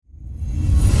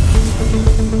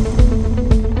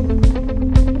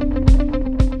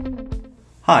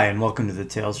Hi, and welcome to the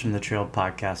Tales from the Trail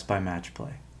podcast by Match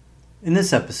Play. In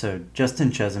this episode,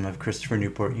 Justin Chezem of Christopher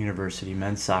Newport University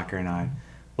Men's Soccer and I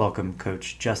welcome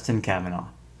Coach Justin Kavanaugh.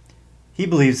 He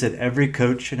believes that every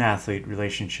coach and athlete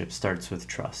relationship starts with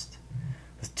trust.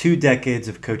 With 2 decades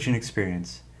of coaching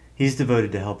experience, he's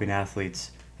devoted to helping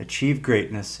athletes achieve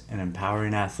greatness and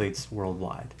empowering athletes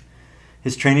worldwide.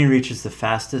 His training reaches the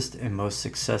fastest and most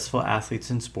successful athletes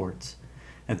in sports,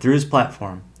 and through his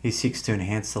platform, he seeks to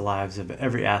enhance the lives of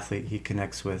every athlete he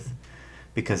connects with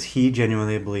because he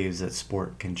genuinely believes that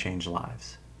sport can change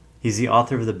lives. He's the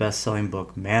author of the best-selling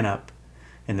book, Man Up,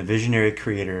 and the visionary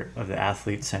creator of the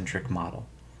Athlete Centric model.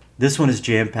 This one is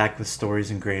jam-packed with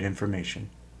stories and great information.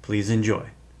 Please enjoy.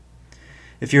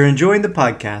 If you're enjoying the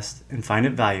podcast and find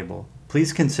it valuable,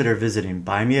 please consider visiting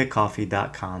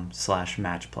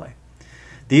buymeacoffee.com/matchplay.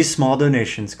 These small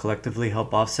donations collectively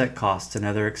help offset costs and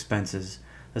other expenses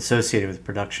associated with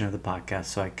production of the podcast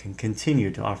so I can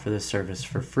continue to offer this service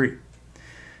for free.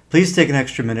 Please take an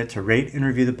extra minute to rate and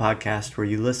review the podcast where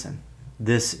you listen.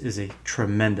 This is a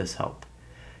tremendous help.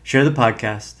 Share the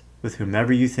podcast with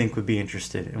whomever you think would be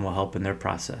interested and will help in their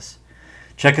process.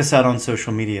 Check us out on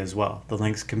social media as well. The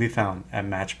links can be found at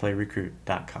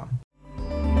matchplayrecruit.com.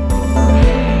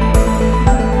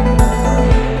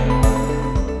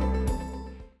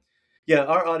 Yeah,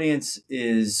 our audience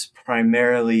is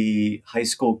primarily high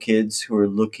school kids who are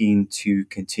looking to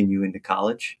continue into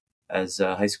college as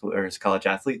high school or as college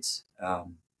athletes,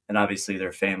 and obviously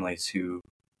their families who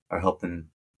are helping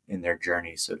in their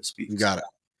journey, so to speak. Got it.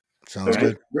 Sounds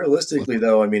good. Realistically,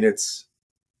 though, I mean, that's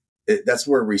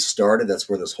where we started. That's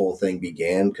where this whole thing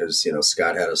began because,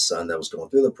 Scott had a son that was going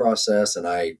through the process, and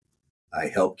I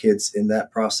help kids in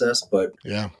that process. But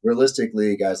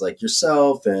realistically, guys like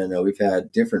yourself, and we've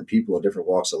had different people in different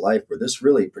walks of life where this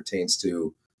really pertains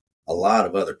to a lot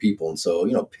of other people. And so,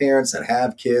 parents that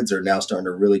have kids are now starting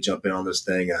to really jump in on this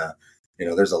thing.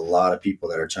 There's a lot of people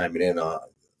that are chiming in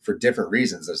for different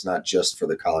reasons. It's not just for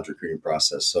the college recruiting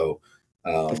process. So,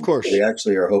 of course, we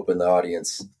actually are hoping the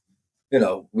audience,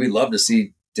 we love to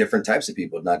see different types of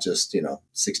people, not just,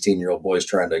 16-year-old boys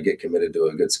trying to get committed to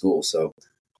a good school. So,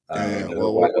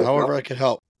 however I could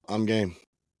help, I'm game.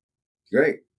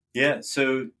 Great. Yeah.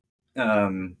 So,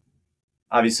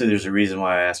 obviously there's a reason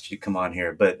why I asked you to come on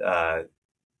here, but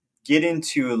get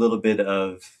into a little bit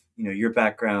of, your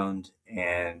background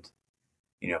and,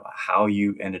 how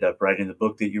you ended up writing the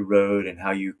book that you wrote and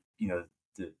how you,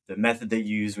 the method that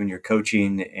you use when you're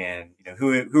coaching and,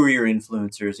 who are your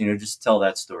influencers, just tell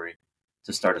that story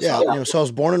to start us off. Yeah. So I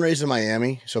was born and raised in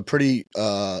Miami, so pretty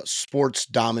sports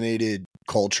dominated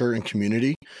culture and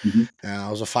community. Mm-hmm. I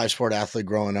was a 5-sport athlete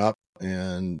growing up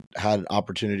and had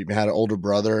an older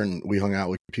brother, and we hung out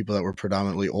with people that were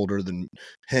predominantly older than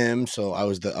him. So I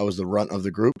was the runt of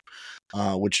the group,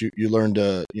 which you learn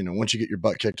to, once you get your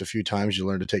butt kicked a few times, you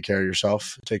learn to take care of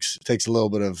yourself. It takes a little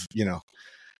bit of,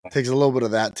 takes a little bit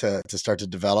of that to start to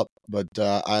develop. But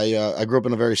I grew up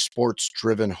in a very sports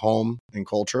driven home and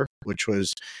culture, which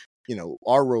was,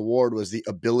 our reward was the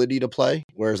ability to play,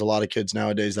 whereas a lot of kids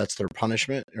nowadays, that's their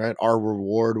punishment, right? Our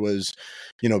reward was,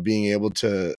 being able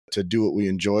to do what we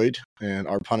enjoyed, and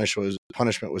our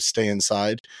punishment was stay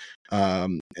inside.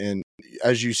 And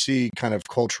as you see, kind of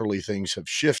culturally, things have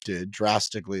shifted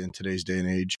drastically in today's day and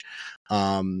age.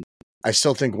 I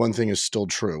still think one thing is still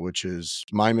true, which is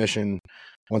my mission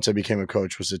once I became a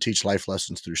coach was to teach life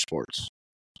lessons through sports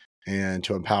and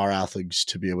to empower athletes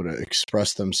to be able to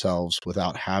express themselves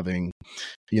without having,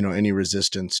 any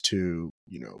resistance to,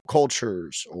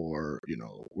 cultures or,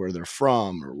 where they're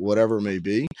from or whatever it may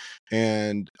be.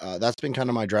 And that's been kind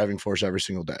of my driving force every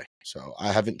single day. So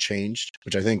I haven't changed,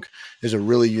 which I think is a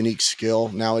really unique skill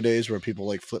nowadays where people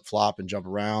like flip flop and jump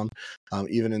around.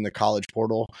 Even in the college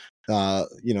portal,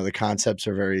 the concepts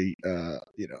are very,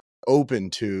 open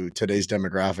to today's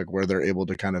demographic where they're able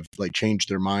to kind of like change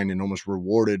their mind and almost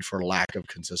rewarded for lack of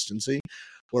consistency,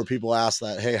 where people ask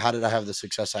that, hey, how did I have the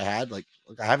success I had? Like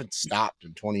I haven't stopped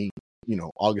in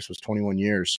August was 21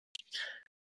 years.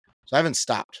 So I haven't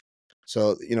stopped.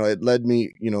 So, it led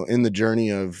me, in the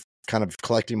journey of kind of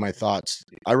collecting my thoughts.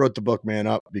 I wrote the book Man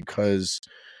Up because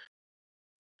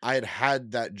I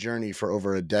had that journey for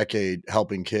over a decade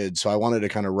helping kids. So I wanted to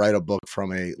kind of write a book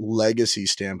from a legacy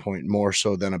standpoint more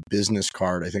so than a business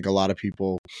card. I think a lot of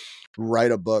people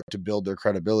write a book to build their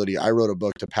credibility. I wrote a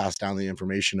book to pass down the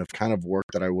information of kind of work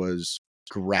that I was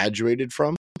graduated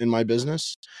from in my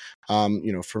business.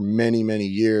 For many, many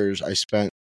years, I spent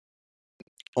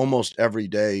almost every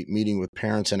day meeting with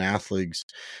parents and athletes,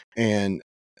 and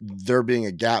there being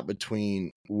a gap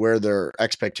between where their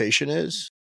expectation is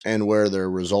and where their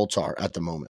results are at the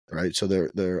moment. right? So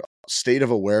their state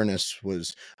of awareness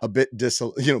was a bit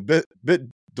bit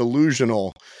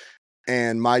delusional,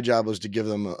 and my job was to give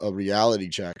them a reality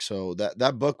check. So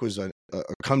that book was a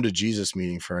come to Jesus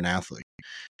meeting for an athlete.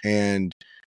 And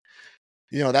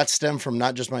that stemmed from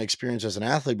not just my experience as an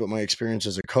athlete, but my experience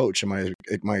as a coach, and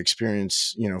my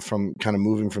experience, from kind of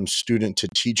moving from student to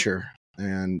teacher,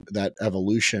 and that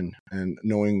evolution, and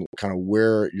knowing kind of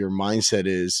where your mindset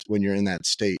is when you're in that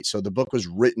state. So the book was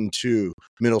written to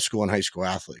middle school and high school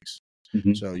athletes.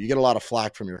 Mm-hmm. So you get a lot of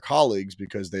flack from your colleagues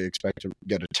because they expect to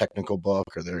get a technical book,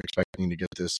 or they're expecting to get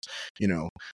this,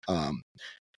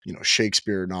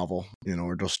 Shakespeare novel,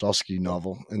 or Dostoevsky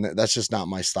novel. And that's just not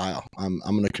my style. I'm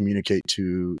going to communicate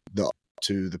to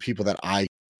the people that I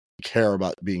care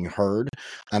about being heard.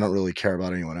 I don't really care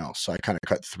about anyone else. So I kind of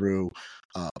cut through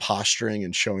posturing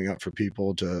and showing up for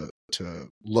people to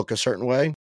look a certain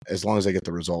way, as long as they get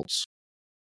the results.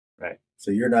 Right. So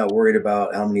you're not worried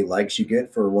about how many likes you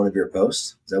get for one of your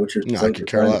posts? Is that what you're? No, I could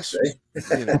care less.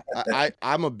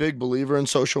 I'm a big believer in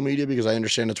social media because I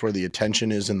understand it's where the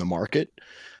attention is in the market.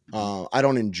 I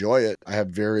don't enjoy it. I have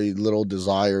very little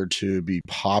desire to be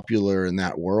popular in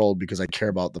that world because I care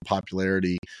about the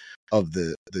popularity of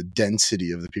the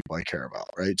density of the people I care about.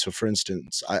 Right. So for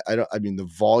instance, the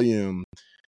volume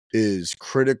is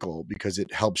critical because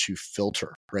it helps you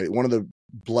filter, right? One of the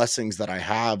blessings that I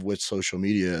have with social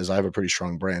media is I have a pretty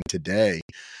strong brand today.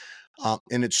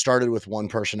 And it started with one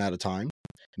person at a time.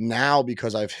 Now,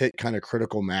 because I've hit kind of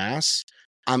critical mass,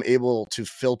 I'm able to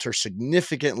filter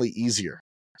significantly easier.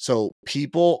 So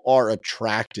people are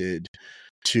attracted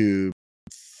to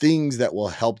things that will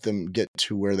help them get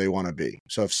to where they want to be.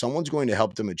 So if someone's going to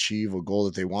help them achieve a goal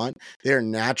that they want, they are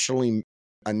naturally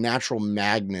a natural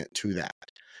magnet to that.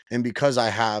 And because I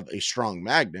have a strong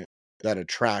magnet that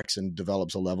attracts and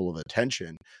develops a level of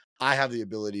attention, I have the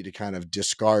ability to kind of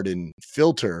discard and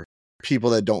filter people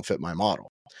that don't fit my model.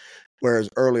 Whereas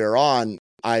earlier on,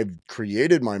 I've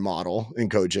created my model in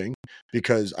coaching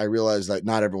because I realized that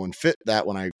not everyone fit that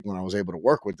when I was able to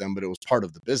work with them, but it was part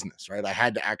of the business, right? I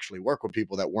had to actually work with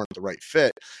people that weren't the right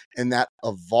fit. And that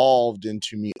evolved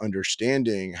into me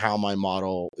understanding how my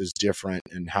model is different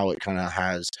and how it kind of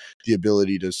has the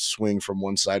ability to swing from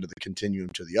one side of the continuum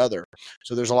to the other.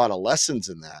 So there's a lot of lessons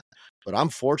in that, but I'm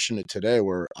fortunate today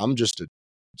where I'm just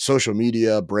social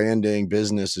media, branding,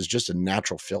 business is just a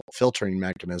natural filtering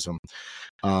mechanism.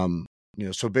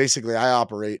 So basically I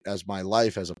operate as my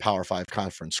life as a Power 5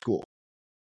 conference school.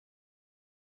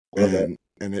 And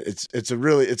it's a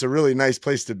really nice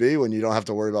place to be when you don't have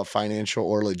to worry about financial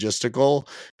or logistical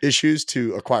issues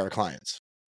to acquire clients.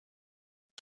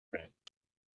 Right.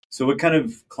 So what kind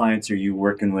of clients are you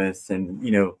working with, and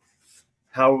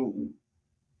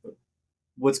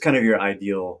what's kind of your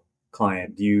ideal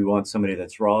client? Do you want somebody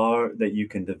that's raw that you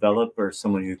can develop, or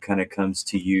someone who kind of comes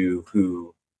to you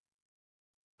who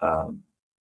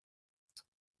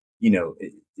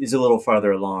is a little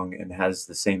farther along and has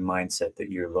the same mindset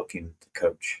that you're looking to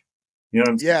coach? You know what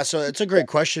I'm saying? Yeah, so it's a great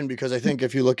question because I think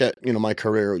if you look at my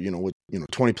career, with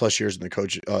 20 plus years in the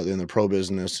coach in the pro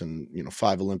business, and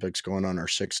 5 Olympics going on our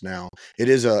 6th now, it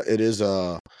is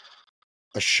a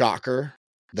shocker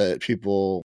that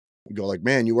people go like,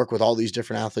 man, you work with all these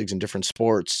different athletes in different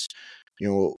sports.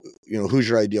 Who's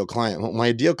your ideal client? Well, my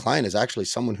ideal client is actually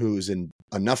someone who's in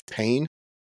enough pain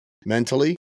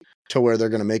mentally to where they're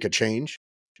going to make a change,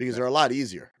 because they're a lot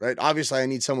easier, right? Obviously I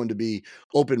need someone to be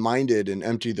open-minded and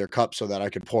empty their cup so that I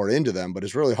could pour into them, but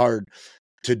it's really hard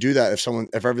to do that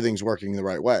if everything's working the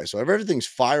right way. So if everything's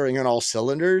firing on all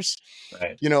cylinders,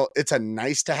 right, it's a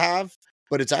nice to have,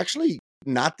 but it's actually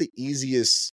not the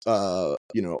easiest,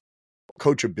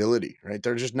 coachability, right?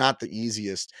 They're just not the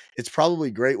easiest. It's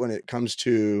probably great when it comes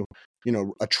to,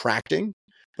 attracting,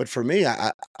 but for me,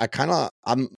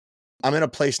 I'm in a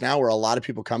place now where a lot of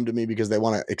people come to me because they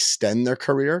want to extend their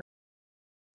career.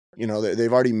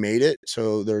 They've already made it,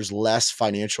 so there's less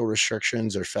financial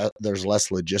restrictions, there's less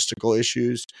logistical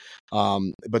issues,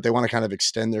 but they want to kind of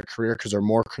extend their career because they're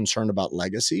more concerned about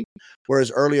legacy. Whereas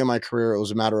early in my career, it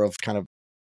was a matter of kind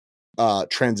of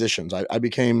transitions. I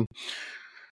became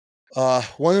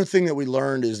one thing that we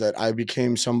learned is that I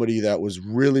became somebody that was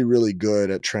really, really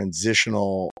good at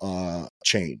transitional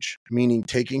change, meaning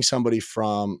taking somebody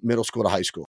from middle school to high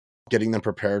school, getting them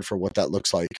prepared for what that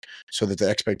looks like so that the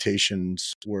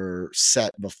expectations were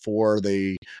set before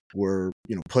they were,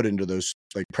 put into those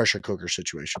like pressure cooker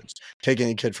situations. Taking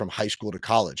a kid from high school to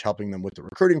college, helping them with the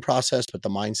recruiting process, but the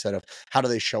mindset of how do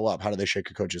they show up? How do they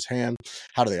shake a coach's hand?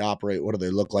 How do they operate? What do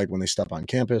they look like when they step on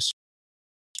campus?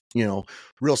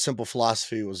 Real simple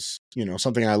philosophy was,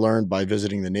 something I learned by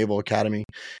visiting the Naval Academy.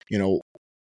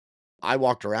 I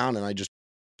walked around and I just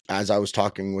as I was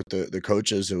talking with the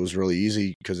coaches, it was really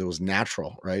easy because it was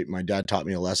natural, right? My dad taught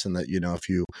me a lesson that, if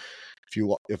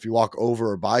you walk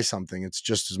over or by something, it's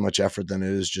just as much effort than it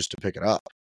is just to pick it up.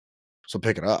 So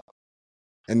pick it up.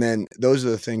 And then those are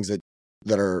the things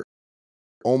that are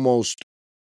almost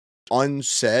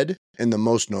unsaid and the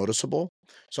most noticeable.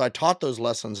 So I taught those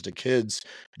lessons to kids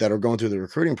that are going through the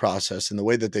recruiting process, and the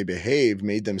way that they behave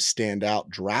made them stand out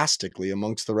drastically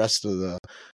amongst the rest of the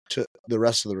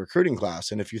rest of the recruiting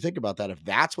class. And if you think about that, if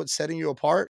that's what's setting you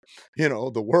apart,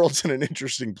 the world's in an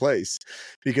interesting place,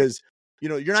 because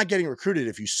you're not getting recruited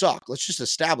if you suck. Let's just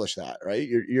establish that, right?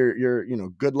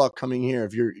 You're good luck coming here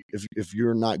if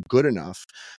you're not good enough.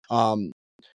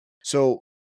 So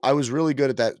I was really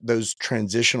good at those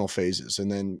transitional phases,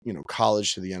 and then,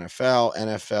 college to the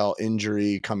NFL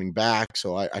injury, coming back.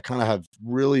 So I kind of have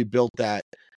really built that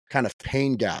kind of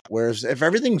pain gap. Whereas if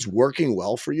everything's working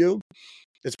well for you,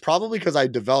 it's probably because I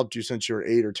developed you since you were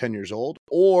 8 or 10 years old,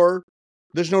 or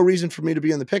there's no reason for me to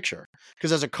be in the picture.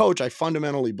 Because as a coach, I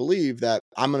fundamentally believe that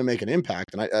I'm going to make an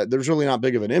impact, and there's really not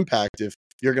big of an impact if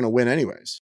you're going to win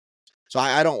anyways. So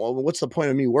I don't. What's the point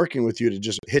of me working with you to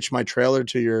just hitch my trailer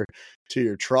to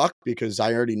your truck because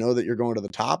I already know that you're going to the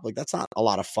top? Like, that's not a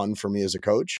lot of fun for me as a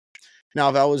coach. Now,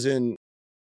 if I was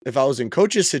in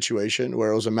coach's situation where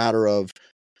it was a matter of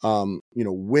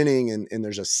winning, and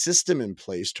there's a system in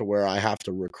place to where I have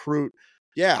to recruit.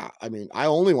 Yeah, I mean, I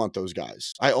only want those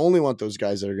guys. I only want those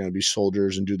guys that are going to be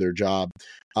soldiers and do their job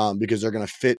because they're going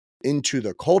to fit into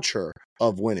the culture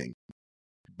of winning.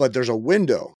 But there's a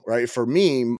window, right? For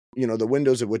me, the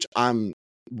windows at which I'm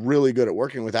really good at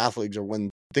working with athletes are when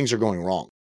things are going wrong,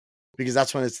 because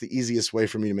that's when it's the easiest way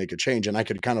for me to make a change. And I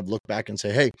could kind of look back and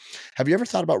say, hey, have you ever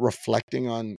thought about reflecting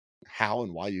on how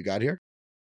and why you got here?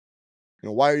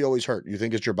 Why are you always hurt? You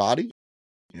think it's your body?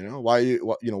 Why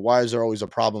is there always a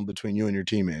problem between you and your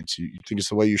teammates? You think it's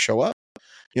the way you show up?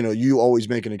 You always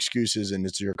making excuses and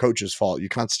it's your coach's fault. You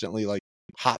constantly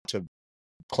hop to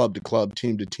club,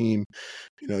 team to team.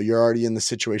 You're already in the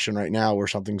situation right now where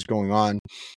something's going on.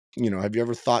 Have you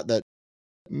ever thought that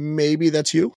maybe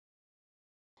that's you?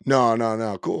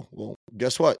 No. Cool. Well,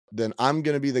 guess what? Then I'm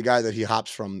going to be the guy that he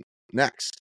hops from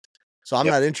next. So I'm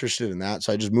not interested in that.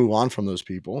 So I just move on from those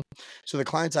people. So the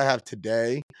clients I have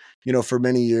today, for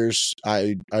many years,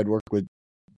 I'd work with,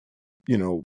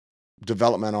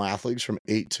 developmental athletes from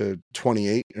 8 to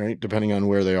 28, right? Depending on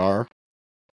where they are.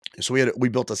 So we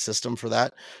built a system for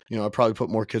that. I probably put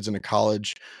more kids into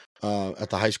college at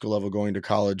the high school level going to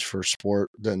college for sport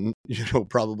than,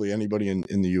 probably anybody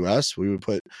in the US. We would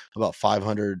put about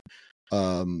 500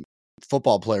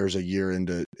 football players a year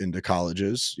into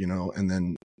colleges, and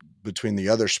then between the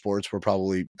other sports, we're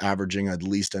probably averaging at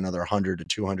least another 100 to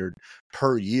 200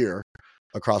 per year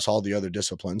across all the other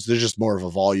disciplines. There's just more of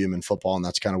a volume in football, and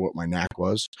that's kind of what my knack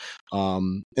was.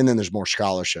 And then there's more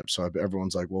scholarships. So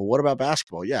everyone's like, well, what about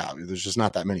basketball? Yeah, there's just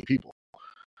not that many people.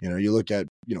 You look at,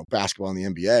 basketball in the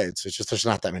NBA, it's just, there's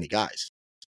not that many guys.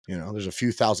 There's a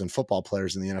few thousand football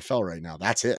players in the NFL right now.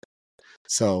 That's it.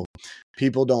 So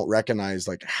people don't recognize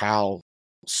how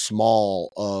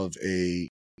small of a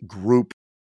group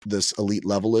this elite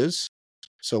level is.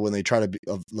 So when they try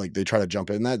to jump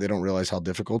in that, they don't realize how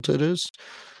difficult it is.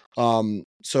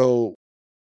 So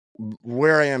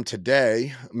where I am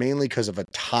today, mainly because of a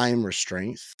time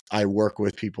restraint, I work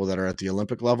with people that are at the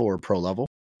Olympic level or pro level.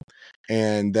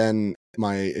 And then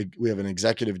we have an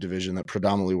executive division that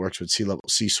predominantly works with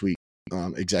C-suite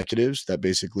executives that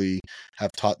basically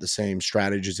have taught the same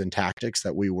strategies and tactics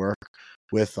that we work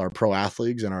with our pro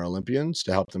athletes and our Olympians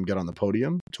to help them get on the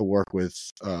podium, to work with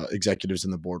executives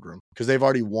in the boardroom, because they've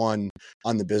already won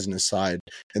on the business side,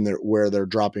 and where they're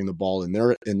dropping the ball in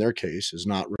their case is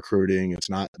not recruiting, it's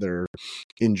not their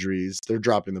injuries. They're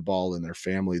dropping the ball in their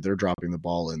family. They're dropping the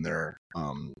ball in their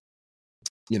on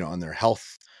their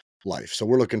health life. So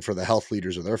we're looking for the health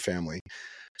leaders of their family.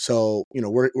 So,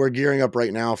 we're gearing up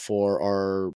right now for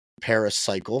our Paris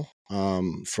cycle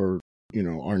for,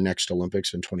 our next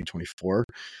Olympics in 2024.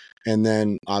 And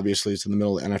then obviously it's in the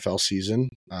middle of the NFL season.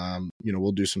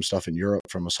 We'll do some stuff in Europe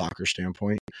from a soccer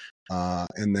standpoint.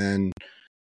 And then,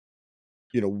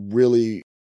 really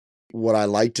what I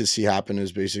like to see happen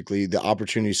is basically the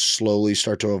opportunities slowly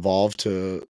start to evolve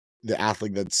to the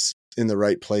athlete that's in the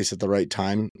right place at the right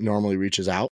time normally reaches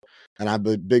out. And I'm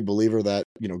a big believer that,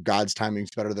 God's timing is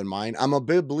better than mine. I'm a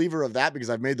big believer of that because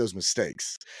I've made those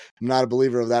mistakes. I'm not a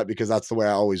believer of that because that's the way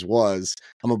I always was.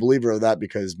 I'm a believer of that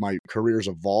because my career's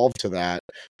evolved to that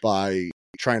by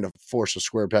trying to force a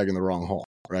square peg in the wrong hole,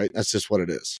 right? That's just what it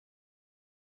is.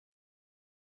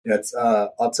 It's,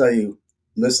 I'll tell you,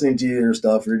 listening to your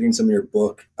stuff, reading some of your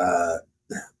book,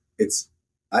 it's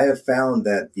I have found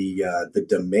that the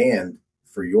demand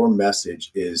for your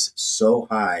message is so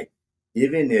high,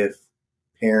 even if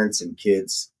parents and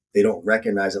kids, they don't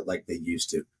recognize it like they used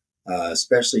to,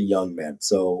 especially young men.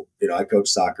 So, I coach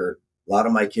soccer. A lot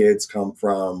of my kids come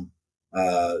from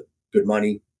uh, good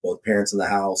money, both parents in the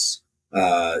house.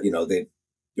 They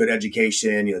good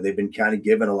education. They've been kind of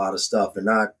given a lot of stuff, and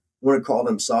not I want to call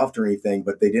them soft or anything,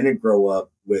 but they didn't grow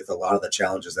up with a lot of the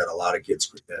challenges that a lot of kids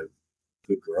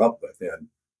could grow up with. And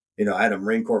I had a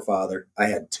Marine Corps father. I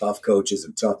had tough coaches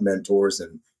and tough mentors,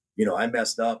 and I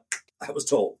messed up. I was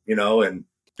told, and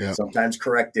Yeah. sometimes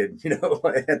corrected,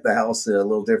 at the house a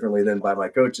little differently than by my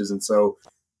coaches. And so,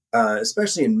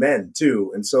 especially in men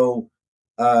too. And so,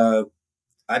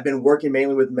 I've been working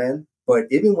mainly with men, but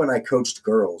even when I coached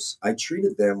girls, I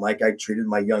treated them like I treated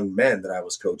my young men that I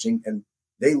was coaching, and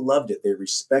they loved it. They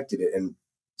respected it. And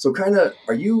so, kind of,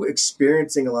 are you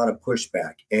experiencing a lot of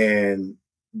pushback? And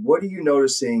what are you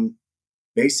noticing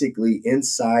basically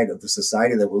inside of the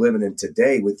society that we're living in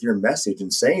today with your message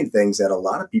and saying things that a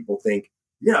lot of people think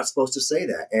you're not supposed to say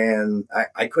that? And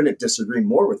I couldn't disagree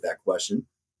more with that question,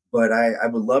 but I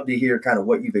would love to hear kind of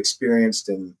what you've experienced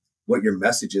and what your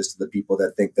message is to the people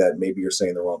that think that maybe you're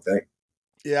saying the wrong thing.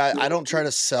 Yeah, I don't try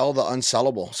to sell the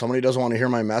unsellable. Somebody doesn't want to hear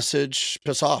my message,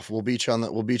 piss off. We'll beat you on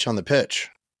the pitch.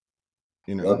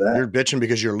 Love that. You're bitching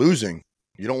because you're losing.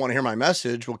 You don't want to hear my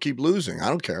message, we'll keep losing. I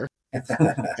don't care.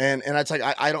 and it's like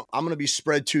I'm going to be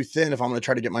spread too thin if I'm going to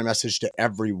try to get my message to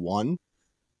everyone.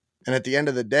 And at the end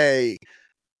of the day,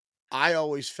 I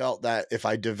always felt that if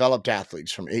I developed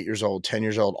athletes from 8 years old, 10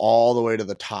 years old, all the way to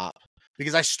the top,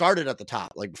 because I started at the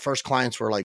top, like first clients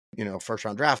were like, first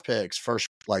round draft picks, first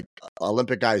like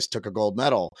Olympic guys took a gold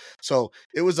medal. So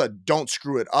it was a don't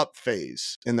screw it up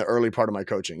phase in the early part of my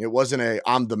coaching. It wasn't a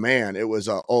I'm the man. It was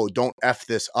a, oh, don't F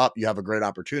this up. You have a great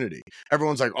opportunity.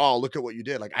 Everyone's like, oh, look at what you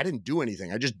did. Like I didn't do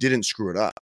anything. I just didn't screw it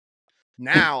up.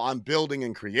 Now I'm building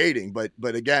and creating. But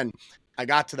again, I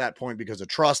got to that point because of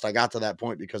trust. I got to that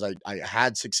point because I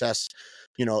had success,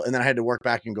 and then I had to work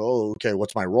back and go, oh, okay,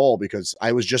 what's my role? Because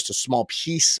I was just a small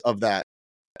piece of that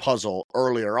puzzle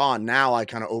earlier on. Now I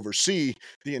kind of oversee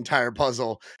the entire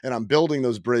puzzle and I'm building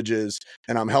those bridges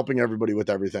and I'm helping everybody with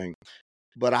everything.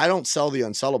 But I don't sell the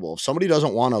unsellable. If somebody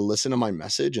doesn't want to listen to my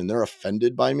message and they're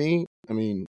offended by me, I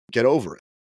mean, get over it.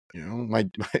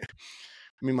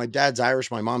 My dad's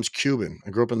Irish. My mom's Cuban. I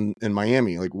grew up in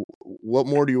Miami. Like, what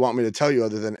more do you want me to tell you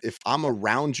other than if I'm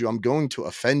around you, I'm going to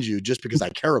offend you just because I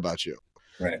care about you.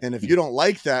 Right. And if you don't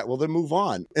like that, well, then move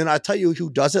on. And I tell you who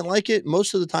doesn't like it,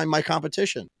 most of the time, my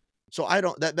competition. So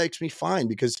that makes me fine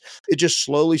because it just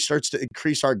slowly starts to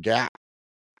increase our gap.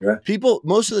 Right.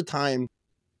 Most of the time,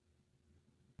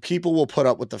 people will put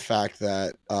up with the fact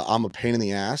that I'm a pain in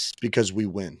the ass because we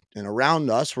win. And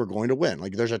around us, we're going to win.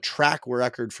 Like there's a track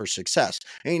record for success.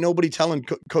 Ain't nobody telling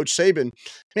Coach Saban,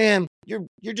 man,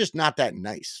 you're just not that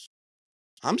nice.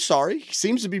 I'm sorry. He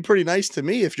seems to be pretty nice to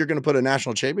me. If you're going to put a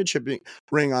national championship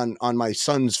ring on my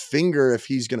son's finger, if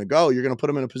he's going to go, you're going to put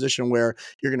him in a position where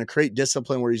you're going to create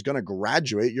discipline, where he's going to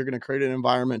graduate. You're going to create an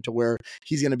environment to where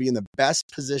he's going to be in the best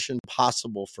position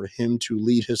possible for him to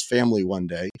lead his family one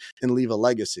day and leave a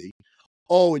legacy.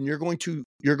 Oh, and you're going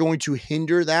to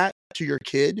hinder that to your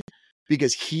kid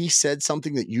because he said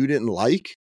something that you didn't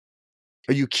like?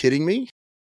 Are you kidding me?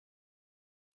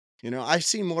 I've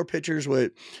seen more pictures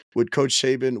with Coach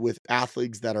Saban with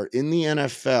athletes that are in the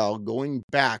NFL going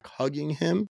back, hugging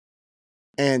him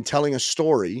and telling a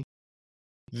story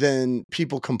than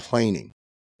people complaining.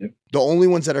 Yep. The only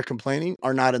ones that are complaining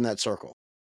are not in that circle.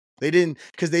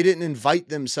 Because they didn't invite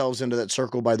themselves into that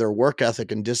circle by their work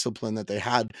ethic and discipline that they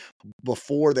had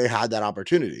before they had that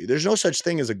opportunity. There's no such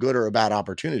thing as a good or a bad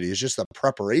opportunity. It's just the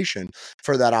preparation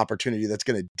for that opportunity that's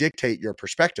going to dictate your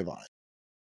perspective on it.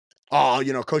 Oh,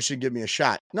 coach didn't give me a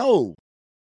shot. No,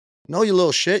 you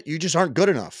little shit. You just aren't good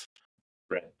enough.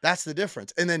 Right. That's the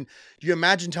difference. And then you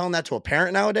imagine telling that to a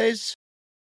parent nowadays?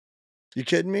 You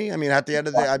kidding me? I mean, at the end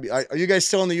of the day, are you guys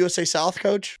still in the USA South,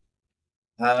 Coach?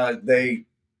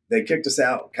 They kicked us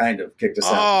out, kind of kicked us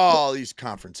out. Oh, these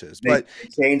conferences. They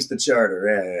changed the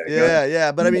charter.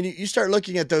 Yeah. But I mean, you start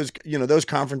looking at those, those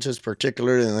conferences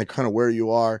particularly and like kind of where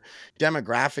you are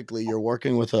demographically, you're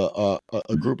working with a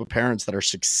group of parents that are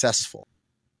successful.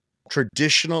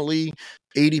 Traditionally,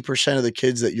 80% of the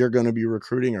kids that you're going to be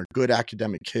recruiting are good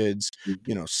academic kids,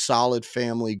 solid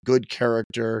family, good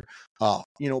character.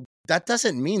 That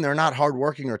doesn't mean they're not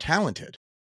hardworking or talented.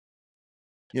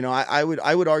 I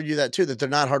would argue that too, that they're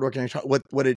not hardworking.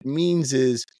 What it means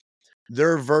is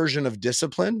their version of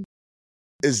discipline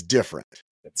is different.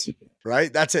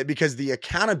 Right? That's it. Because the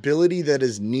accountability that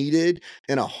is needed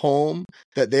in a home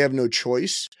that they have no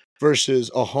choice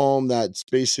versus a home that's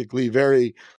basically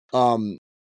very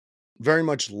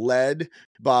much led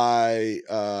by,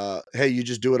 hey, you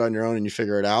just do it on your own and you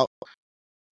figure it out.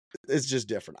 It's just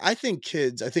different. I think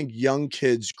young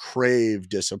kids crave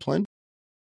discipline.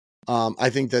 I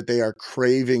think that they are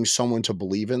craving someone to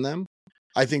believe in them.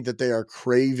 I think that they are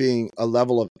craving a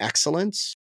level of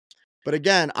excellence. But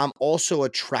again, I'm also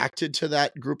attracted to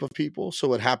that group of people. So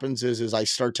what happens is I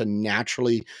start to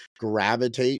naturally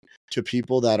gravitate to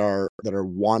people that are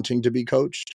wanting to be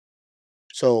coached.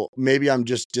 So maybe I'm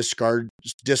just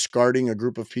discarding a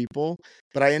group of people,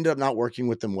 but I end up not working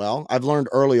with them well. I've learned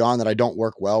early on that I don't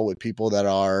work well with people that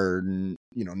are,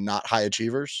 not high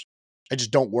achievers. I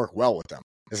just don't work well with them.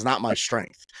 It's not my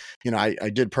strength.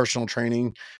 I did personal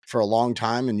training for a long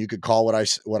time, and you could call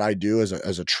what I do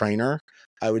as a trainer.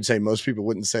 I would say most people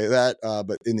wouldn't say that,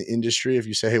 but in the industry, if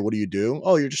you say, "Hey, what do you do?"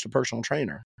 "Oh, you're just a personal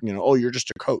trainer." "Oh, you're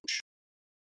just a coach."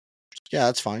 Yeah,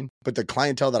 that's fine. But the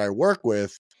clientele that I work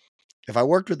with, if I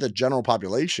worked with the general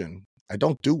population, I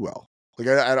don't do well. Like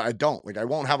I don't like I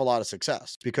won't have a lot of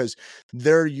success because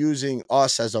they're using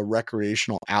us as a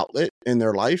recreational outlet in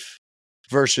their life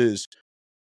versus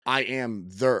I am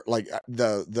their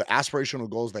the aspirational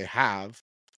goals they have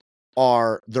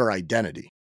are their identity.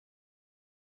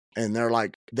 And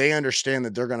they understand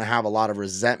that they're going to have a lot of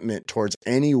resentment towards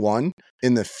anyone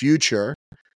in the future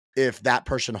if that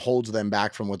person holds them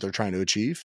back from what they're trying to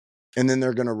achieve. And then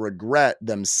they're going to regret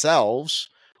themselves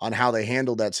on how they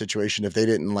handled that situation if they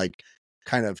didn't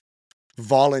kind of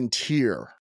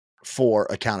volunteer for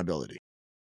accountability.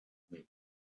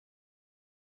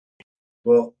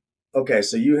 Well, okay.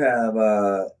 So you have,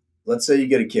 let's say you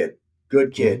get a kid,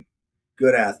 good kid,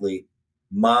 good athlete.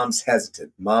 Mom's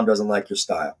hesitant. Mom doesn't like your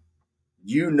style.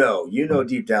 You know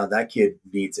deep down that kid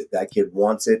needs it. That kid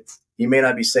wants it. He may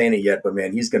not be saying it yet, but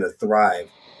man, he's going to thrive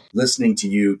listening to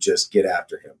you just get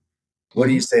after him. What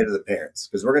do you say to the parents?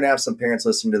 Because we're going to have some parents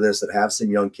listening to this that have some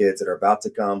young kids that are about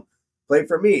to come play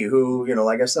for me who,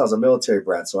 like I said, I was a military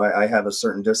brat, so I have a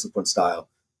certain discipline style.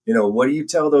 What do you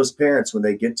tell those parents when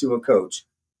they get to a coach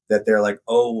that they're like,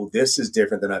 oh, this is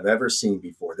different than I've ever seen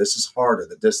before. This is harder.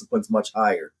 The discipline's much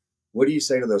higher. What do you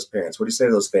say to those parents? What do you say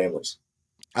to those families?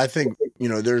 I think,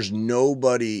 there's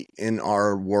nobody in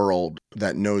our world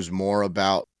that knows more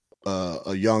about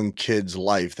a young kid's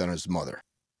life than his mother.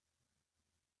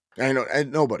 I know,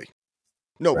 and nobody.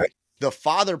 Right. The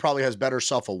father probably has better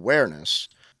self-awareness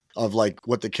of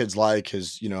what the kid's like,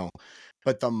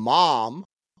 but the mom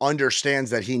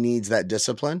understands that he needs that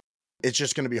discipline. It's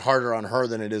just going to be harder on her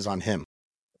than it is on him.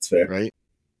 That's fair. Right?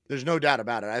 There's no doubt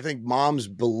about it. I think moms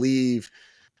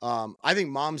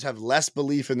have less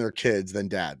belief in their kids than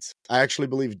dads. I actually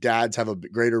believe dads have a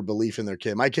greater belief in their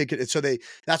kid. My kid,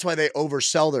 that's why they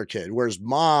oversell their kid. Whereas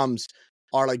moms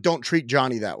are like, don't treat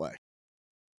Johnny that way.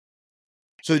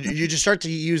 So you just start to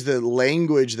use the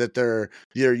language that they're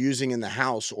using in the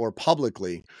house or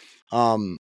publicly.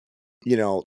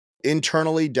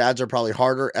 Internally, dads are probably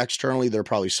harder. Externally, they're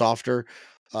probably softer.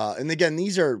 And again,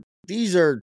 these are.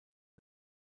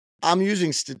 I'm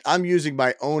using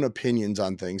my own opinions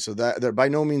on things. So that by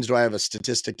no means do I have a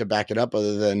statistic to back it up,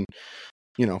 other than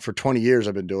for 20 years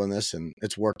I've been doing this and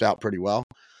it's worked out pretty well.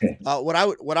 What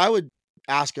I would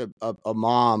ask a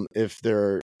mom if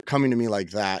they're coming to me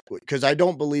like that, because I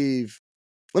don't believe.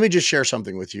 Let me just share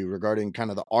something with you regarding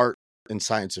kind of the art and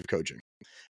science of coaching.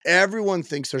 Everyone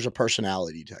thinks there's a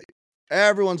personality type.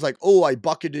 Everyone's like, oh, I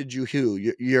bucketed you.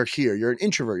 You're here. You're an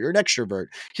introvert. You're an extrovert.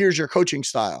 Here's your coaching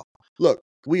style. Look,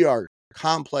 we are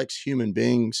complex human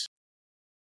beings.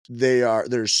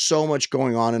 There's so much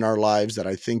going on in our lives that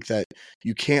I think that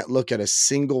you can't look at a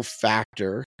single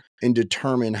factor and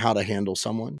determine how to handle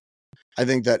someone. I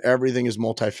think that everything is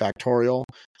multifactorial.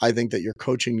 I think that your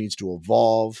coaching needs to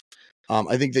evolve.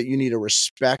 I think that you need to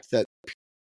respect that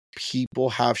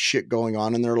people have shit going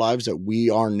on in their lives that we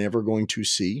are never going to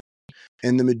see.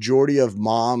 And the majority of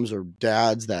moms or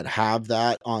dads that have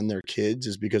that on their kids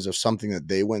is because of something that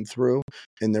they went through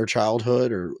in their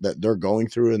childhood or that they're going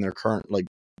through in their current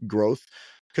growth.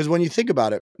 Because when you think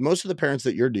about it, most of the parents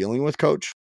that you're dealing with,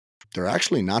 coach, they're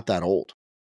actually not that old.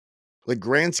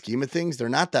 Grand scheme of things, they're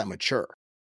not that mature.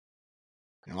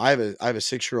 I have a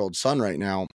 6-year-old son right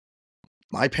now.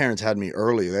 My parents had me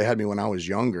early. They had me when I was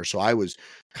younger. So I was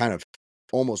kind of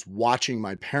almost watching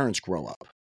my parents grow up.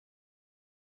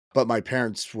 But my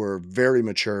parents were very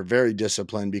mature, very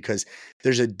disciplined, because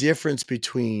there's a difference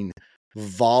between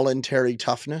voluntary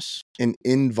toughness and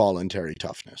involuntary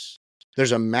toughness.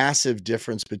 There's a massive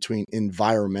difference between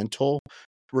environmental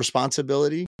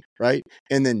responsibility, right?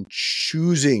 And then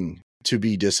choosing to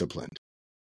be disciplined.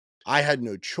 I had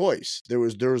no choice. There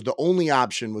was the only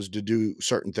option was to do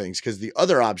certain things, because the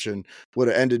other option would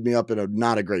have ended me up in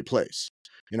not a great place.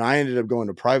 I ended up going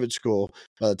to private school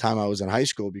by the time I was in high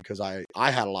school because I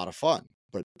had a lot of fun,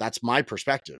 but that's my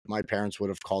perspective. My parents would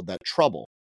have called that trouble,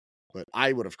 but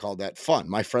I would have called that fun.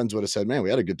 My friends would have said, man, we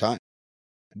had a good time.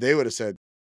 They would have said,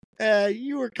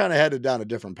 you were kind of headed down a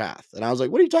different path. And I was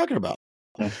like, what are you talking about?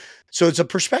 Yeah. So it's a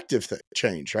perspective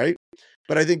change, right?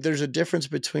 But I think there's a difference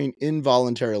between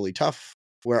involuntarily tough,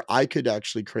 where I could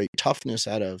actually create toughness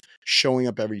out of showing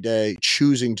up every day,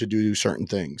 choosing to do certain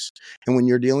things. And when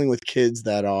you're dealing with kids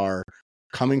that are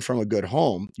coming from a good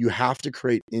home, you have to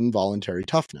create involuntary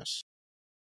toughness.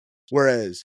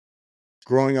 Whereas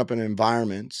growing up in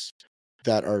environments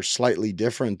that are slightly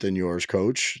different than yours,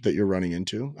 Coach, that you're running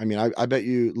into. I mean, I bet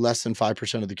you less than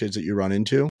 5% of the kids that you run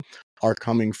into are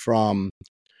coming from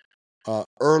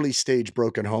early stage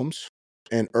broken homes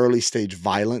and early stage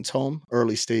violence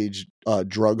early stage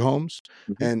drug homes.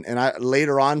 Mhm. And I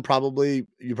later on, you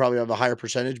probably have a higher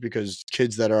percentage because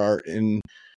kids that are in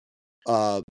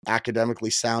academically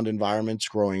sound environments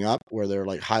growing up, where they're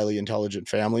like highly intelligent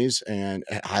families and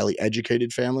highly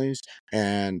educated families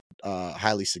and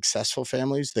highly successful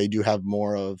families, they do have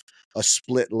more of a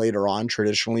split later on.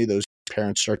 Traditionally, those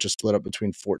parents start to split up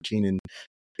between 14 and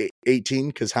 18,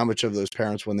 because how much of those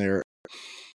parents, when they're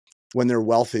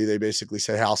wealthy, they basically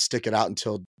say, hey, I'll stick it out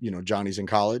until, Johnny's in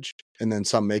college, and then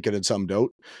some make it and some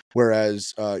don't.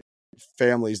 Whereas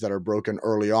families that are broken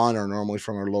early on are normally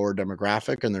from a lower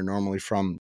demographic, and they're normally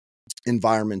from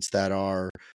environments that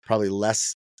are probably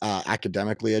less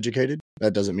academically educated.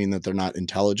 That doesn't mean that they're not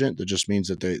intelligent. That just means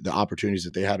that the opportunities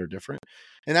that they had are different.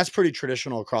 And that's pretty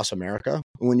traditional across America.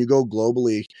 When you go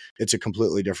globally, it's a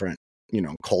completely different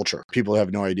culture. People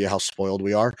have no idea how spoiled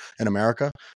we are in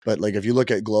America. But like, if you look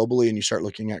at globally and you start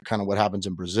looking at kind of what happens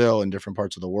in Brazil and different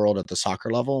parts of the world at the soccer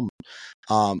level,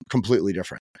 completely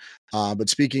different. But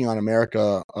speaking on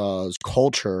America's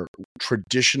culture,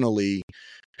 traditionally,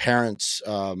 parents,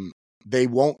 they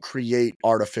won't create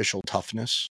artificial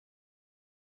toughness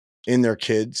in their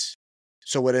kids.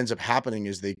 So what ends up happening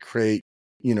is they create,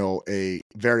 a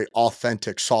very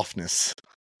authentic softness.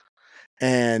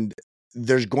 And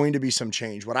there's going to be some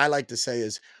change. What I like to say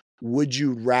is, would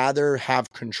you rather have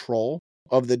control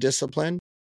of the discipline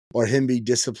or him be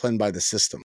disciplined by the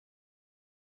system?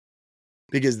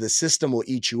 Because the system will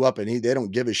eat you up, and they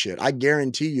don't give a shit. I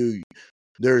guarantee you,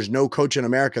 there's no coach in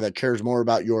America that cares more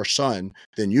about your son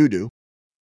than you do.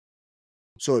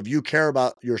 So if you care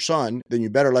about your son, then you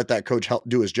better let that coach help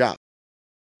do his job.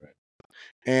 Right.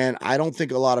 And I don't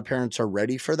think a lot of parents are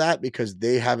ready for that because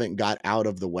they haven't got out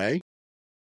of the way.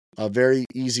 A very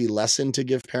easy lesson to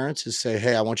give parents is say,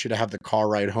 hey, I want you to have the car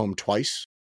ride home twice,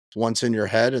 once in your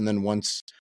head and then once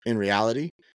in reality.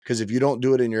 Because if you don't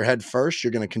do it in your head first,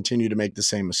 you're going to continue to make the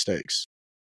same mistakes.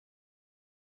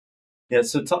 Yeah.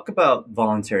 So talk about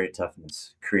voluntary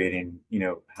toughness, creating,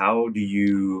 how do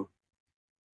you,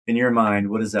 in your mind,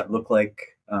 what does that look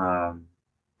like? How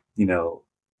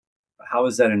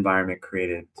is that environment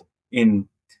created in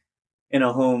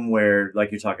a home where,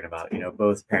 like you're talking about,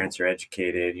 both parents are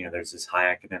educated, there's this high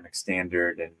academic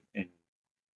standard, and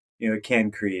it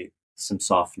can create some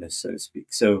softness, so to speak.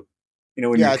 So,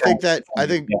 when Yeah, you're I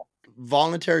think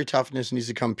voluntary toughness needs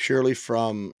to come purely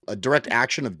from a direct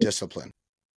action of discipline.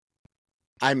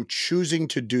 I'm choosing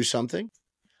to do something.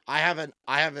 I have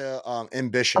a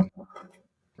ambition,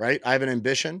 right? I have an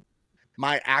ambition.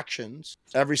 My actions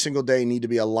every single day need to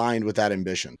be aligned with that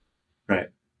ambition. right.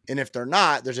 And if they're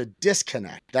not, there's a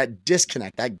disconnect.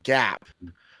 That gap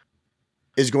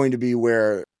is going to be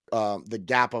where the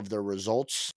gap of the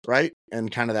results, right?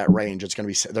 And kind of that range, they're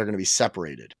going to be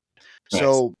separated. Right.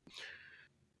 So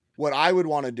what I would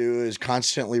want to do is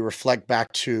constantly reflect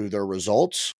back to their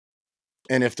results.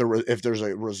 And if there's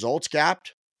a results gap,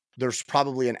 there's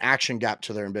probably an action gap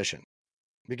to their ambition,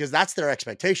 because that's their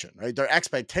expectation, right? Their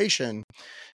expectation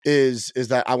is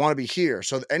that I want to be here.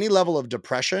 So any level of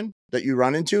depression that you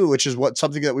run into, which is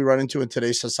something that we run into in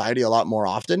today's society a lot more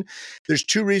often. There's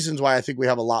two reasons why I think we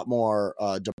have a lot more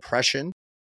depression.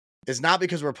 It's not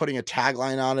because we're putting a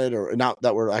tagline on it, or not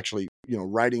that we're actually,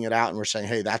 writing it out and we're saying,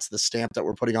 hey, that's the stamp that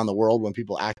we're putting on the world when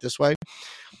people act this way.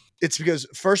 It's because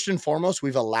first and foremost,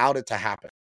 we've allowed it to happen.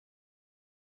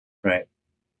 Right.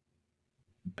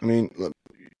 I mean, look,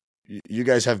 you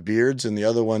guys have beards, and the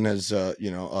other one has, a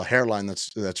hairline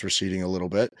that's receding a little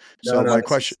bit. So my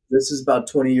question, this is about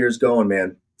 20 years going,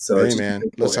 man. So hey man,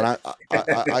 listen,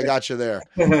 I got you there.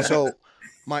 So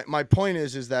my point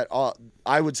is that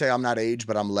I would say I'm not aged,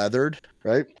 but I'm leathered,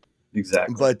 right?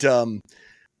 Exactly. But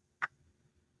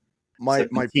my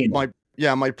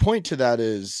point to that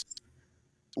is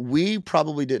we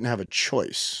probably didn't have a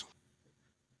choice,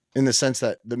 in the sense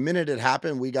that the minute it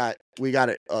happened, we got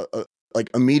it like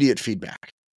immediate feedback.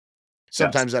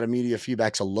 Sometimes that immediate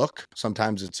feedback's a look,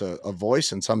 sometimes it's a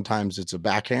voice, and sometimes it's a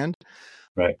backhand.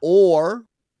 Right. Or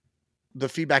the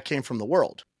feedback came from the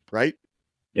world, right?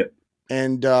 Yep.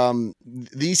 And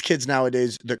these kids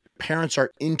nowadays, the parents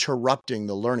are interrupting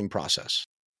the learning process.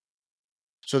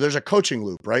 So there's a coaching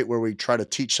loop, right? Where we try to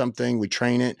teach something, we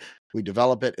train it, we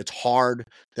develop it. It's hard.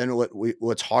 Then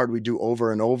what's hard, we do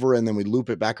over and over, and then we loop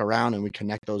it back around and we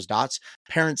connect those dots.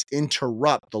 Parents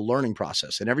interrupt the learning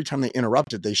process. And every time they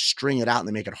interrupt it, they string it out and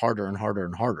they make it harder and harder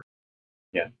and harder.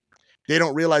 Yeah. They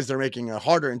don't realize they're making it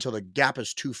harder until the gap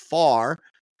is too far.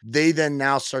 They then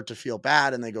now start to feel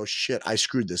bad and they go, shit, I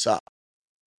screwed this up.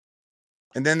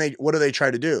 And then what do they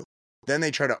try to do? Then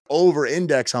they try to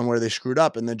over-index on where they screwed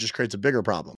up, and then just creates a bigger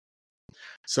problem.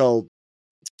 So,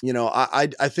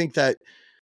 I think that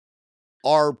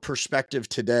our perspective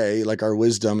today, like our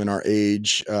wisdom and our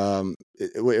age, and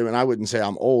I wouldn't say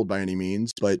I'm old by any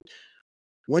means, but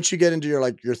once you get into your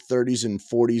 30s and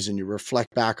 40s and you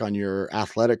reflect back on your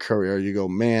athletic career, you go,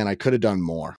 man, I could have done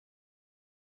more.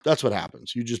 That's what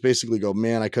happens. You just basically go,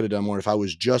 man, I could have done more if I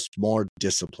was just more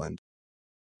disciplined.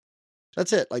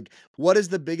 That's it. Like, what is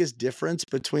the biggest difference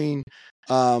between,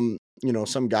 some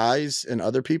guys and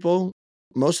other people?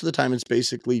 Most of the time, it's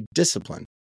basically discipline.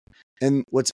 And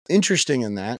what's interesting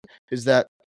in that is that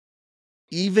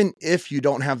even if you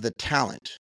don't have the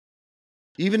talent,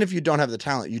 you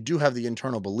do have the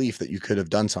internal belief that you could have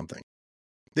done something.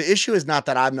 The issue is not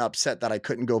that I'm upset that I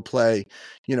couldn't go play,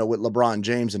 with LeBron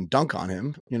James and dunk on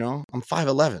him. I'm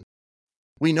 5'11".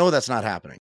 We know that's not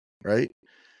happening, right?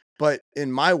 But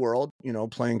in my world,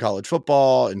 playing college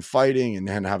football and fighting and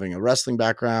having a wrestling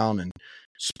background and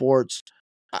sports,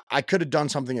 I could have done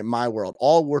something in my world.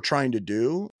 All we're trying to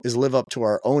do is live up to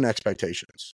our own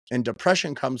expectations. And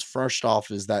depression comes first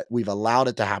off is that we've allowed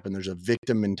it to happen. There's a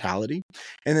victim mentality.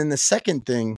 And then the second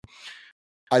thing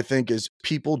I think is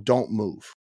people don't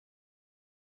move,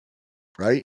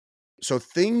 right? So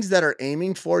things that are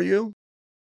aiming for you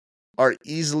are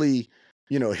easily,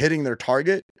 hitting their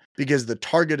target because the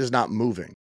target is not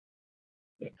moving.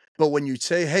 Yeah. But when you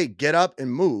say, hey, get up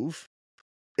and move,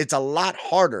 it's a lot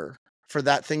harder for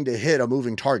that thing to hit a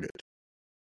moving target.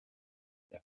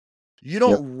 Yeah. You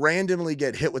don't randomly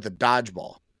get hit with a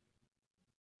dodgeball.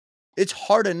 It's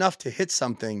hard enough to hit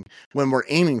something when we're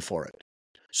aiming for it.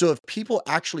 So if people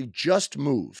actually just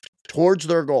moved towards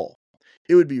their goal,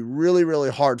 it would be really,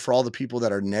 really hard for all the people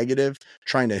that are negative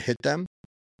trying to hit them,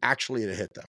 actually to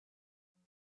hit them.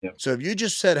 Yeah. So if you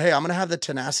just said, hey, I'm going to have the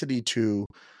tenacity to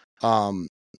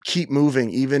keep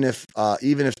moving, even if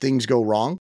things go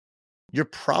wrong, you're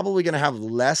probably going to have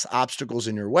less obstacles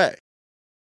in your way.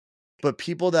 But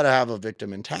people that have a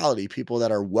victim mentality, people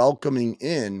that are welcoming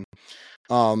in,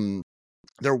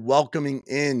 they're welcoming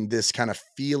in this kind of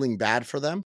feeling bad for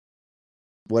them.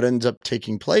 What ends up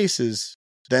taking place is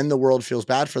then the world feels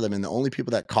bad for them. And the only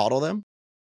people that coddle them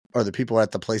are the people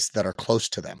at the place that are close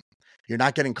to them. You're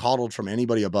not getting coddled from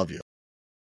anybody above you.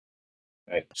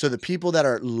 Right. So the people that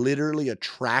are literally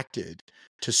attracted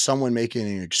to someone making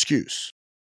an excuse,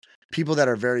 people that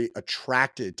are very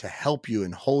attracted to help you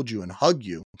and hold you and hug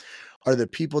you, are the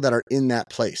people that are in that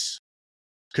place.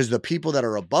 Because the people that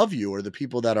are above you or the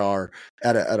people that are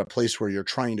at a place where you're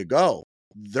trying to go,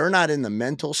 they're not in the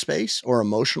mental space or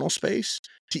emotional space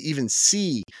to even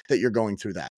see that you're going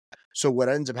through that. So what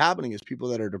ends up happening is people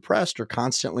that are depressed are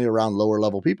constantly around lower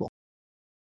level people.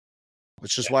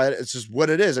 It's just why it's just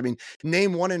what it is. I mean,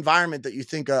 name one environment that you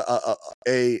think a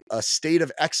state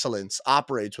of excellence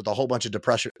operates with a whole bunch of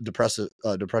depression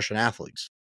athletes.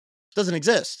 It doesn't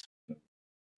exist.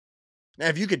 Now,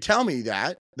 if you could tell me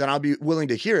that, then I'll be willing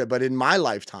to hear it. But in my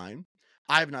lifetime,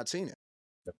 I have not seen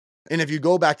it. And if you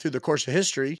go back through the course of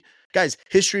history, guys,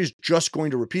 history is just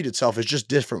going to repeat itself. It's just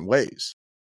different ways.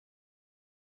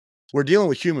 We're dealing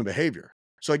with human behavior.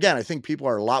 So again, I think people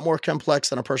are a lot more complex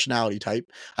than a personality type.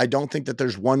 I don't think that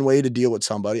there's one way to deal with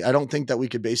somebody. I don't think that we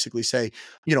could basically say,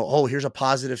 oh, here's a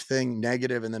positive thing,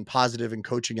 negative, and then positive in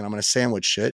coaching, and I'm going to sandwich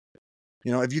shit.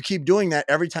 If you keep doing that,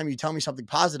 every time you tell me something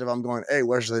positive, I'm going, hey,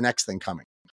 where's the next thing coming?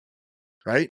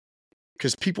 Right?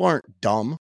 Because people aren't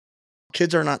dumb.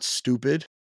 Kids are not stupid.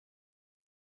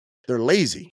 They're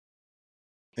lazy.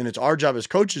 And it's our job as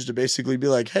coaches to basically be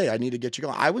like, hey, I need to get you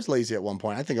going. I was lazy at one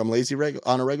point. I think I'm lazy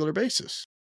on a regular basis.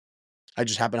 I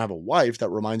just happen to have a wife that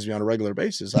reminds me on a regular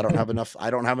basis. I don't have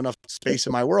enough space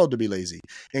in my world to be lazy.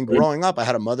 And growing up, I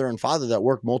had a mother and father that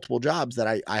worked multiple jobs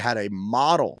that I had a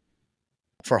model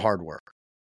for hard work.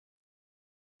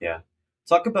 Yeah.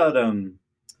 Talk about,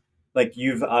 like,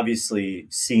 you've obviously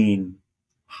seen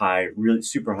really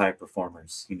super high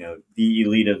performers, the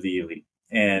elite of the elite,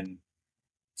 and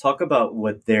talk about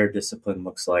what their discipline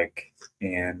looks like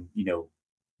and,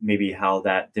 maybe how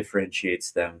that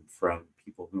differentiates them from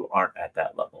people who aren't at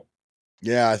that level.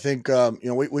 Yeah, I think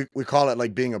we call it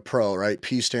like being a pro, right?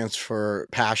 P stands for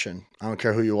passion. I don't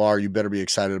care who you are, you better be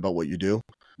excited about what you do.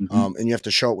 Mm-hmm. And you have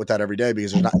to show it with that every day,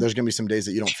 because there's going to be some days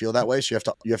that you don't feel that way. So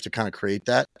you have to kind of create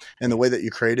that. And the way that you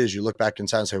create it is you look back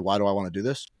inside and say, why do I want to do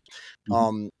this?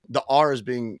 Mm-hmm. The R is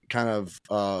being kind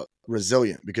of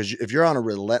resilient, because if you're on a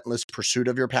relentless pursuit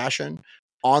of your passion,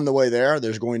 on the way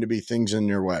there's going to be things in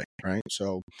your way, right?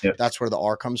 So Yep. that's where the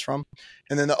R comes from.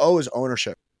 And then the O is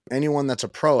ownership. Anyone that's a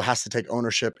pro has to take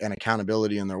ownership and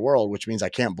accountability in their world, which means I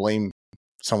can't blame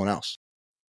someone else.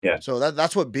 Yeah. So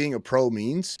that's what being a pro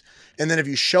means. And then if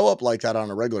you show up like that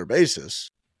on a regular basis,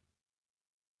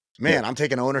 man, I'm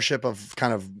taking ownership of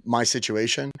kind of my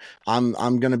situation. I'm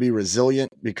going to be resilient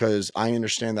because I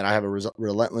understand that I have a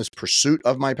relentless pursuit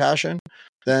of my passion.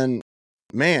 Then,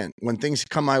 man, when things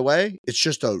come my way, it's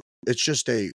just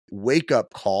a wake up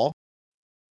call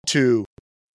to,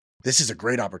 this is a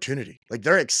great opportunity. Like,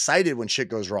 they're excited when shit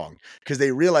goes wrong because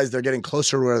they realize they're getting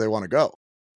closer to where they want to go.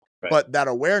 Right. But that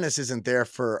awareness isn't there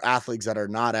for athletes that are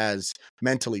not as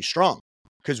mentally strong,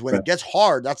 because when it gets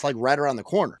hard, that's like right around the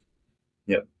corner.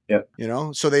 Yep.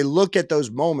 So they look at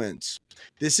those moments.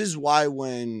 This is why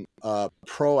when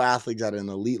pro athletes at an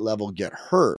elite level get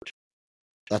hurt,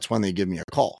 that's when they give me a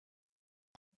call.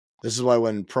 This is why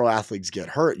when pro athletes get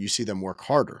hurt, you see them work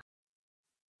harder,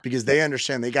 because they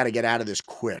understand they got to get out of this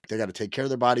quick. They got to take care of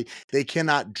their body. They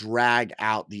cannot drag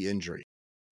out the injury.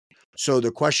 So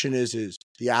the question is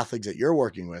the athletes that you're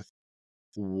working with,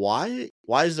 why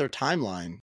is their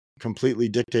timeline completely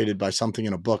dictated by something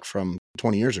in a book from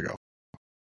 20 years ago?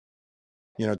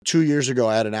 2 years ago,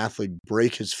 I had an athlete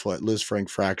break his foot, Liz Frank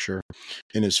fracture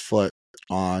in his foot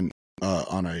on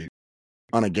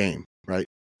a game, right,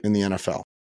 in the NFL.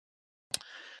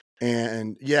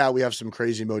 And yeah, we have some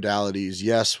crazy modalities.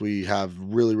 Yes, we have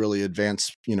really, really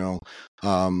advanced,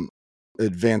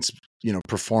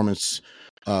 performance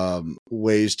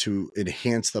ways to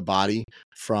enhance the body,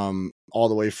 from all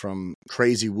the way from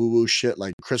crazy woo-woo shit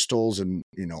like crystals and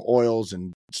oils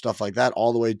and stuff like that,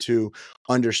 all the way to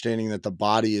understanding that the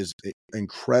body is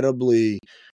incredibly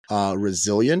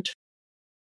resilient,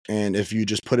 and if you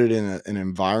just put it in an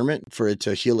environment for it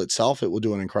to heal itself, it will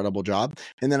do an incredible job.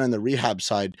 And then on the rehab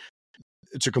side,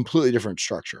 it's a completely different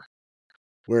structure,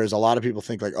 whereas a lot of people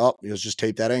think like, oh, let's just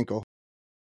tape that ankle.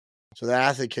 So that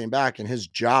athlete came back, and his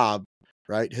job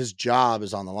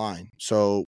is on the line.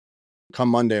 So come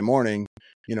Monday morning,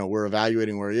 we're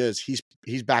evaluating where he is.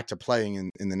 He's back to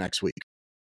playing in the next week.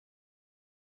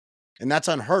 And that's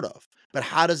unheard of. But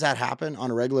how does that happen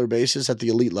on a regular basis at the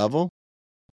elite level?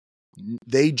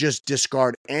 They just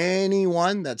discard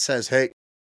anyone that says, hey,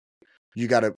 you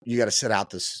gotta sit out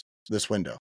this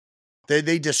window.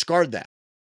 They discard that.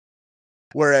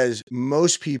 Whereas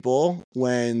most people,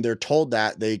 when they're told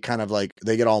that, they kind of like,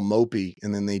 they get all mopey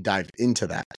and then they dive into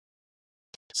that.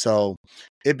 So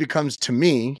it becomes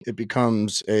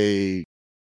a,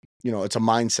 it's a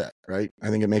mindset, right? I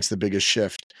think it makes the biggest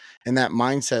shift. And that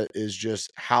mindset is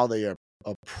just how they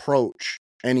approach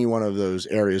any one of those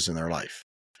areas in their life,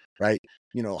 right?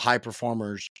 High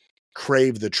performers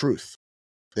crave the truth.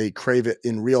 They crave it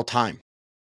in real time.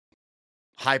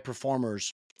 High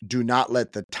performers do not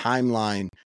let the timeline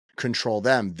control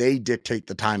them. They dictate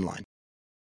the timeline.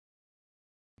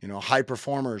 High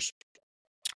performers,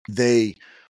 they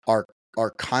are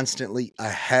constantly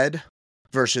ahead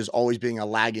versus always being a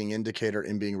lagging indicator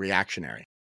and being reactionary.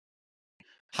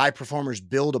 High performers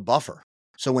build a buffer.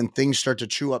 So when things start to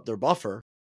chew up their buffer,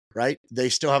 right, they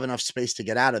still have enough space to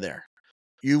get out of there.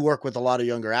 You work with a lot of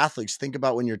younger athletes. Think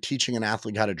about when you're teaching an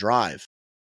athlete how to drive.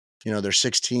 They're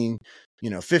 16,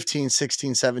 15,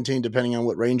 16, 17, depending on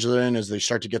what range they're in as they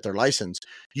start to get their license.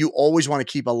 You always want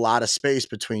to keep a lot of space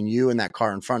between you and that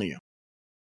car in front of you.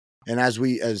 And as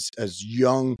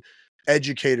young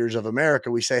educators of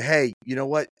America, we say, hey, you know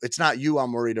what? It's not you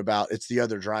I'm worried about. It's the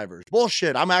other drivers.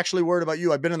 Bullshit. I'm actually worried about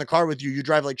you. I've been in the car with you. You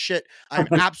drive like shit. I'm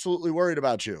absolutely worried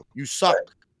about you. You suck.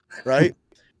 Right?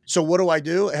 So what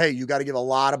do? Hey, you got to give a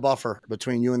lot of buffer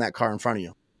between you and that car in front of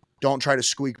you. Don't try to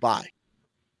squeak by.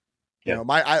 Yeah.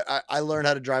 I learned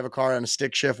how to drive a car on a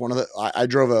stick shift. I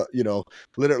drove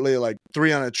literally like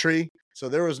 3 on a tree. So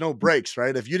there was no brakes,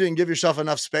 right? If you didn't give yourself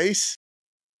enough space,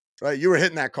 right, you were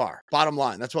hitting that car. Bottom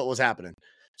line, that's what was happening.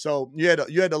 So you had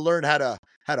to learn how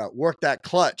to work that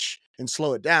clutch and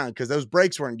slow it down, because those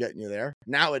brakes weren't getting you there.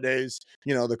 Nowadays,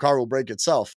 the car will brake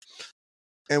itself.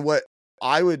 And what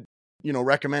I would,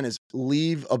 recommend is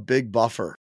leave a big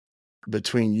buffer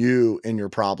between you and your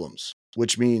problems,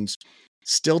 which means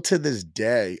still to this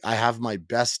day, I have my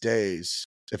best days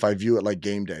if I view it like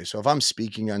game day. So if I'm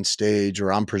speaking on stage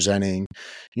or I'm presenting,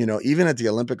 even at the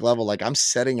Olympic level, like I'm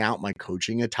setting out my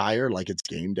coaching attire like it's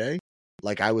game day,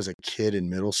 like I was a kid in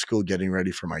middle school getting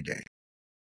ready for my game.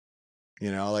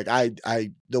 Like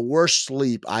the worst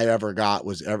sleep I ever got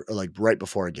was like right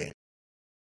before a game,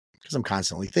 because I'm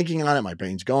constantly thinking on it. My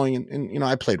brain's going, and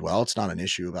I played well. It's not an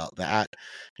issue about that.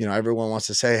 Everyone wants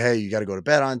to say, hey, you got to go to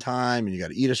bed on time and you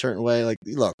got to eat a certain way. Like,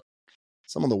 look,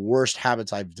 some of the worst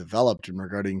habits I've developed in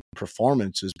regarding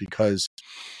performance is because,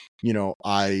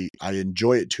 I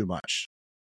enjoy it too much.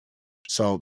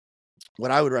 So what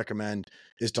I would recommend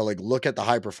is to like look at the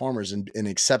high performers and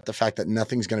accept the fact that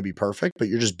nothing's going to be perfect, but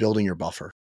you're just building your buffer.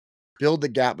 Build the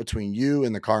gap between you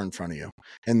and the car in front of you.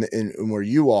 And where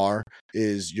you are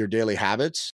is your daily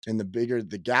habits. And the bigger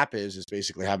the gap is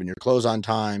basically having your clothes on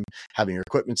time, having your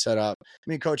equipment set up. I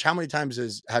mean, Coach, how many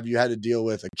times have you had to deal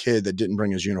with a kid that didn't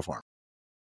bring his uniform?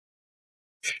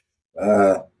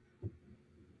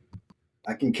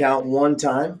 I can count one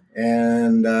time,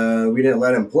 and we didn't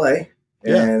let him play,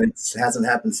 and it hasn't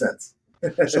happened since.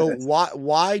 So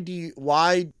why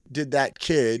did that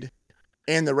kid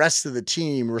and the rest of the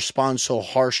team respond so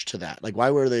harsh to that? Like,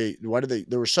 why did they,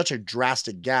 there was such a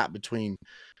drastic gap between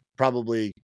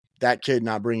probably that kid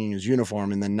not bringing his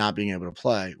uniform and then not being able to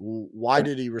play. Why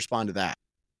did he respond to that?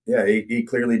 Yeah, he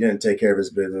clearly didn't take care of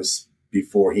his business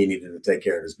before he needed to take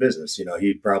care of his business.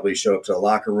 He'd probably show up to the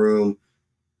locker room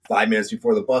 5 minutes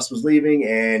before the bus was leaving,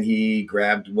 and he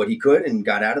grabbed what he could and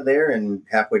got out of there. And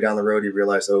halfway down the road, he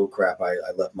realized, oh crap, I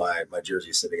left my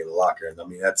jersey sitting in the locker. And I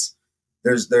mean,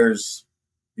 there's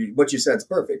what you said is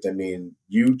perfect. I mean,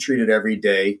 you treat it every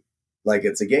day like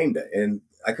it's a game day. And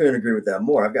I couldn't agree with that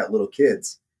more. I've got little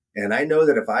kids, and I know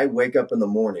that if I wake up in the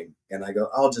morning and I go,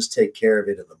 I'll just take care of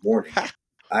it in the morning,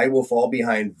 I will fall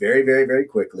behind very, very, very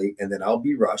quickly. And then I'll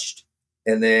be rushed,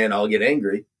 and then I'll get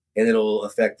angry, and it'll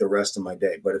affect the rest of my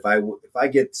day. But if I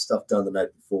get stuff done the night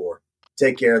before,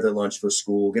 take care of their lunch for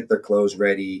school, get their clothes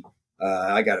ready.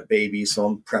 I got a baby, so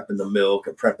I'm prepping the milk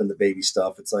and prepping the baby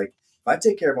stuff. It's like, if I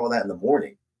take care of all that in the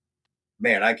morning,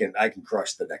 man, I can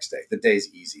crush the next day. The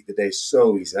day's easy. The day's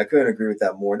so easy. I couldn't agree with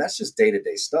that more. And that's just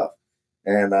day-to-day stuff.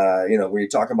 And, when you're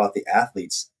talking about the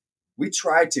athletes, we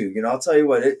try to, I'll tell you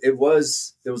what, it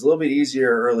was a little bit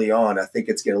easier early on. I think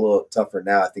it's getting a little tougher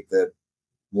now. I think that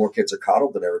more kids are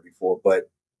coddled than ever before, but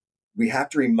we have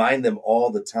to remind them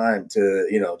all the time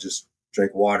to, just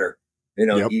drink water,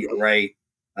 eat right,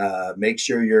 make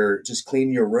sure you're just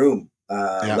clean your room,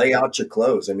 lay out your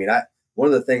clothes. I mean, one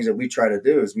of the things that we try to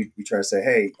do is we try to say,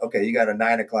 hey, okay, you got a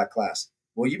 9 o'clock class.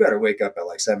 Well, you better wake up at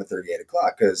like 7:30, 8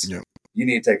 o'clock, because you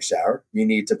need to take a shower. You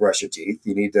need to brush your teeth.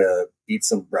 You need to eat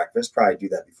some breakfast. Probably do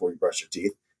that before you brush your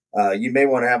teeth. You may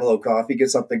want to have a little coffee, get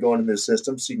something going in the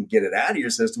system so you can get it out of your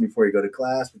system before you go to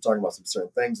class. We're talking about some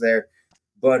certain things there.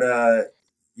 But, I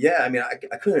mean,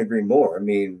 I couldn't agree more. I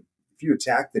mean, if you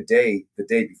attack the day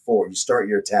before, you start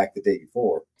your attack the day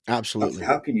before. Absolutely.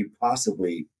 How can you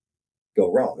possibly go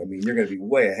wrong? I mean, you're going to be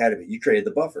way ahead of it. You created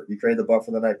the buffer. You created the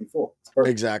buffer the night before.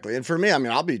 Exactly. And for me, I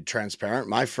mean, I'll be transparent.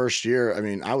 My first year, I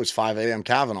mean, I was 5 a.m.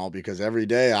 Kavanaugh because every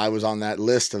day I was on that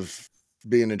list of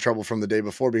being in trouble from the day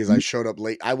before because I showed up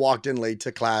late. I walked in late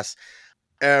to class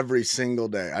every single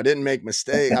day. I didn't make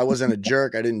mistake. I wasn't a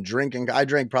jerk. I didn't drink. And I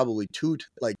drank probably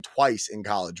twice in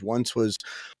college. Once was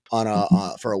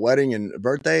on for a wedding and a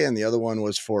birthday, and the other one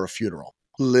was for a funeral.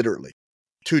 Literally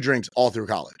 2 drinks all through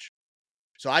college.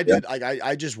 So I did.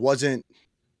 I just wasn't.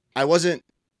 I wasn't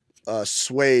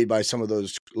swayed by some of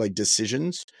those like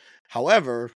decisions.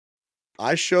 However,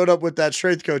 I showed up with that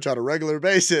strength coach on a regular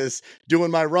basis,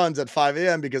 doing my runs at 5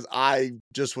 a.m. because I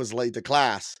just was late to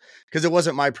class because it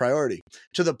wasn't my priority.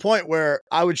 To the point where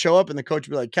I would show up and the coach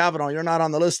would be like, Kavanaugh, you're not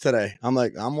on the list today. I'm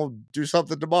like, I'm going to do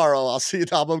something tomorrow. I'll see you.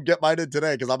 I'm going to get mine in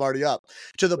today because I'm already up.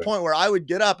 To the point where I would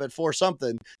get up at 4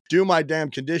 something, do my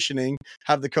damn conditioning,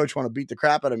 have the coach want to beat the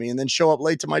crap out of me, and then show up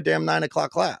late to my damn 9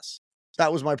 o'clock class.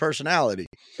 That was my personality.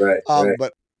 Right.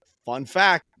 But fun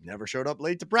fact, never showed up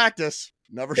late to practice.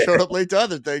 Never showed up late to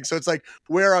other things. So it's like,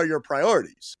 where are your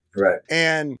priorities? Right.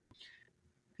 And,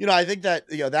 I think that,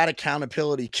 that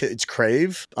accountability kids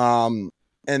crave. And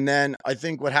then I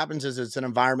think what happens is it's an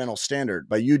environmental standard.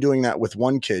 By you doing that with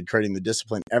one kid, creating the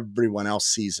discipline, everyone else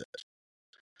sees it.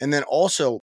 And then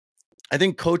also, I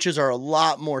think coaches are a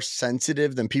lot more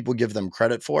sensitive than people give them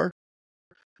credit for.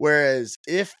 Whereas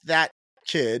if that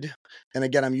kid, and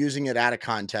again, I'm using it out of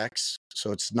context,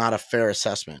 so it's not a fair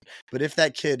assessment, but if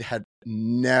that kid had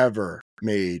never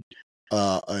made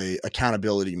a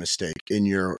accountability mistake in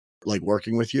your like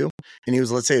working with you, and he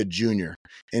was, let's say, a junior,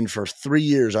 and for 3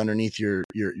 years underneath your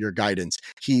guidance,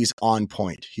 he's on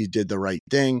point. He did the right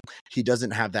thing. He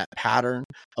doesn't have that pattern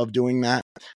of doing that,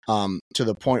 to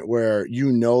the point where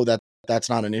that that's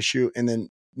not an issue. And then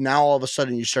now all of a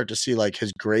sudden you start to see like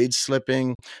his grades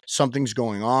slipping, something's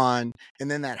going on,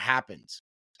 and then that happens.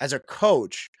 As a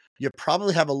coach, you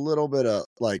probably have a little bit of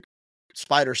like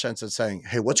spider sense of saying,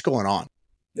 hey, what's going on?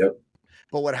 Yep.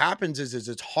 But what happens is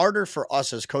it's harder for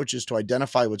us as coaches to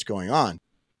identify what's going on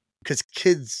because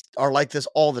kids are like this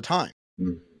all the time.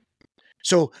 Mm.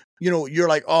 So, you're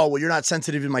like, oh, well, you're not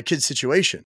sensitive to my kid's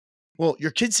situation. Well,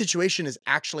 your kid's situation is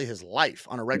actually his life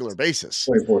on a regular basis.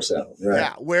 24/7, right?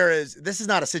 Yeah. Whereas this is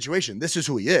not a situation. This is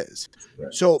who he is.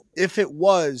 Right. So if it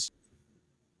was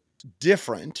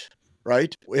different,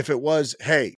 right? If it was,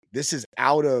 hey, this is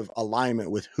out of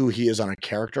alignment with who he is on a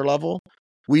character level,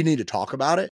 we need to talk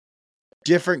about it.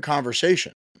 Different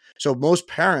conversation. So most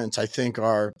parents, I think,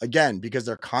 are, again, because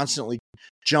they're constantly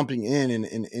jumping in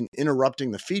and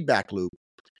interrupting the feedback loop,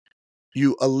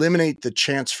 you eliminate the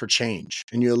chance for change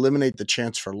and you eliminate the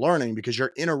chance for learning because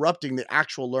you're interrupting the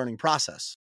actual learning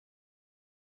process.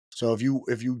 So if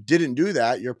you didn't do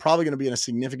that, you're probably going to be in a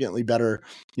significantly better,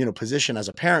 position as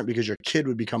a parent because your kid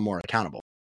would become more accountable.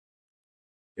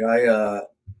 Yeah, I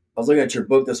was looking at your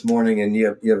book this morning, and you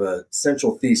have a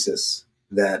central thesis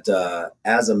that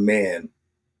as a man,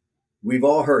 we've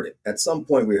all heard it. At some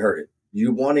point, we heard it.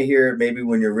 You want to hear it maybe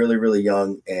when you're really, really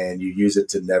young, and you use it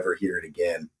to never hear it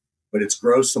again. But it's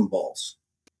grow some balls.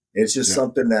 It's just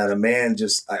something that a man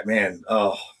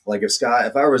like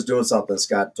if I was doing something,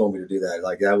 Scott told me to do that,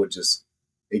 like that would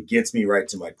it gets me right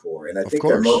to my core. And I think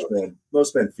that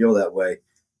most men feel that way.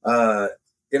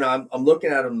 I'm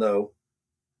looking at them though.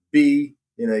 You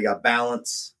got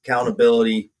balance,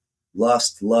 accountability,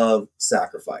 lust, love,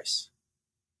 sacrifice.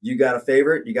 You got a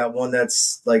favorite? You got one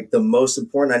that's like the most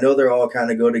important? I know they're all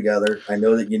kind of go together. I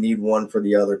know that you need one for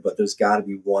the other, but there's got to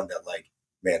be one that like,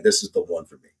 man, this is the one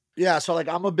for me. Yeah. So like,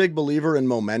 I'm a big believer in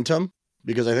momentum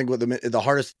because I think what the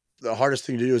hardest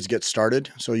thing to do is get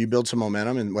started. So you build some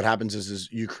momentum, and what happens is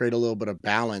you create a little bit of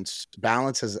balance.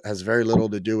 Balance has very little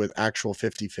to do with actual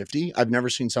 50-50. I've never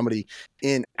seen somebody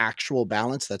in actual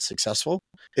balance that's successful.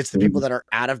 It's the people that are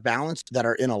out of balance that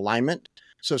are in alignment.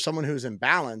 So someone who's in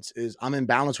balance I'm in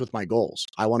balance with my goals.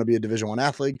 I want to be a Division I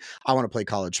athlete. I want to play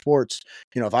college sports.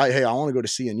 I want to go to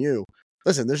CNU.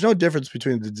 Listen, there's no difference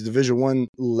between the Division I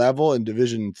level and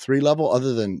Division III level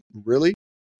other than really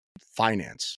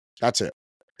finance. That's it.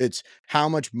 It's how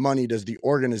much money does the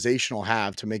organizational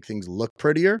have to make things look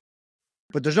prettier,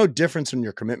 but there's no difference in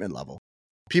your commitment level.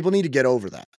 People need to get over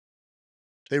that.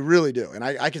 They really do. And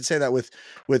I can say that with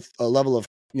a level of,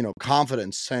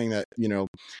 confidence, saying that,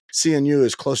 CNU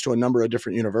is close to a number of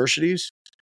different universities,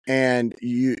 and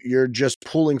you're just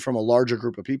pulling from a larger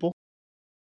group of people,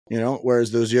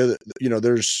 whereas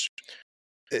there's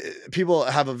people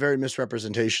have a very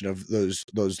misrepresentation of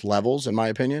those levels, in my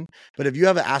opinion. But if you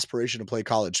have an aspiration to play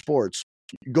college sports,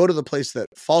 go to the place that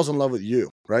falls in love with you,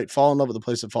 right? Fall in love with the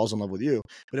place that falls in love with you.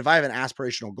 But if I have an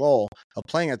aspirational goal of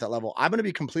playing at that level, I'm going to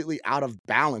be completely out of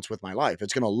balance with my life.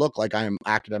 It's going to look like I am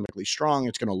academically strong.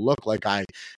 It's going to look like I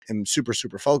am super,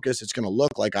 super focused. It's going to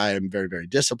look like I am very, very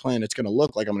disciplined. It's going to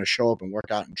look like I'm going to show up and work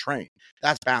out and train.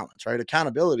 That's balance, right?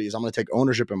 Accountability is I'm going to take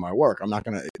ownership in my work. I'm not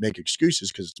going to make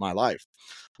excuses because it's my life.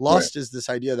 Lust is this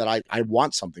idea that I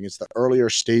want something. It's the earlier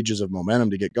stages of momentum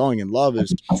to get going. And love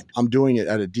is I'm doing it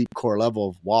at a deep core level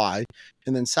of why.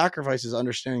 And then sacrifice is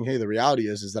understanding, hey, the reality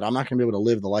is that I'm not going to be able to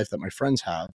live the life that my friends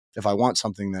have if I want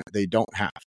something that they don't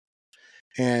have.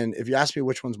 And if you ask me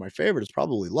which one's my favorite, it's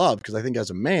probably love, because I think as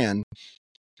a man,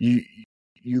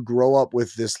 you grow up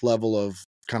with this level of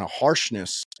kind of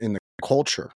harshness in the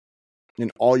culture,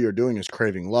 and all you're doing is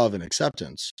craving love and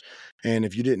acceptance. And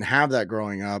if you didn't have that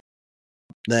growing up,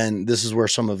 then this is where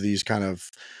some of these kind of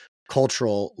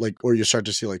cultural, or you start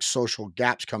to see social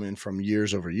gaps come in from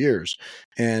years over years.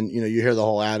 And, you hear the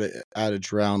whole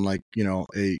adage around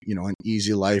an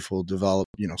easy life will develop,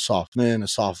 soft men,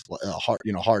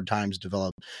 hard times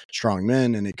develop strong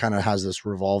men. And it kind of has this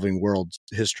revolving world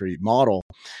history model.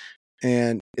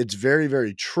 And it's very,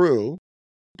 very true,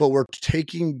 but we're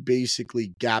taking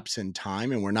basically gaps in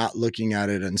time, and we're not looking at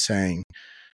it and saying,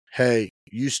 hey,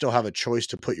 you still have a choice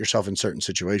to put yourself in certain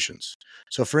situations.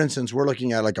 So for instance, we're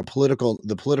looking at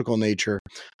the political nature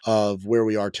of where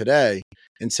we are today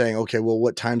and saying, okay, well,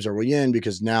 what times are we in?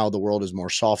 Because now the world is more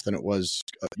soft than it was,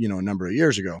 a number of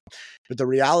years ago. But the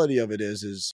reality of it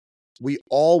is we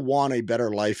all want a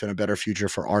better life and a better future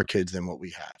for our kids than what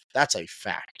we have. That's a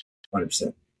fact.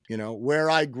 100%. Where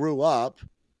I grew up,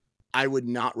 I would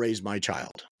not raise my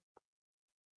child.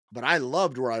 but I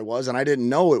loved where I was, and I didn't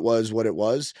know it was what it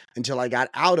was until I got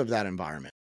out of that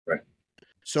environment. Right.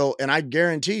 So, and I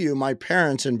guarantee you my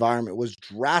parents' environment was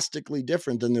drastically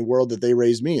different than the world that they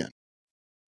raised me in.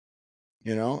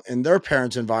 And their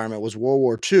parents' environment was World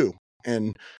War II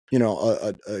and,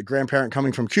 a grandparent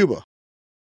coming from Cuba.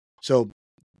 So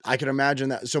I can imagine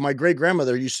that. So my great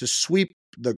grandmother used to sweep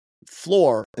the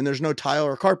floor and there's no tile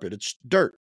or carpet. It's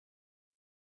dirt.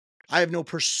 I have no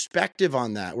perspective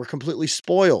on that. We're completely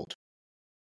spoiled.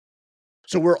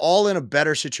 So we're all in a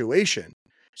better situation.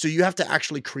 So you have to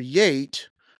actually create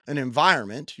an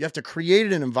environment. You have to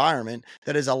create an environment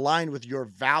that is aligned with your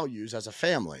values as a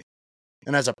family.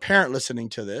 And as a parent listening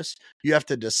to this, you have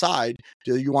to decide,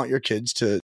 do you want your kids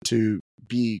to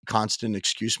be constant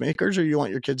excuse makers, or you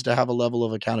want your kids to have a level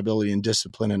of accountability and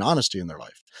discipline and honesty in their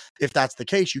life? If that's the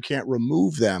case, you can't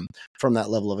remove them from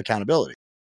that level of accountability.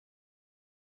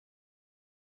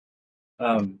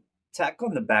 Tack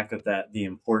on the back of that, the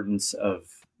importance of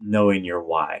knowing your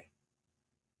why.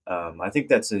 I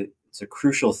think it's a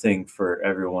crucial thing for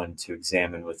everyone to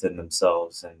examine within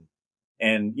themselves,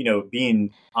 and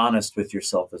being honest with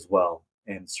yourself as well,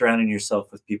 and surrounding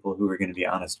yourself with people who are going to be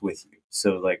honest with you.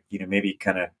 So maybe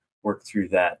kind of work through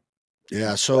that.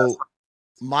 Yeah. So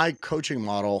my coaching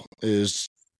model is,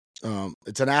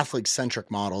 it's an athlete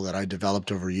centric model that I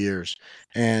developed over years,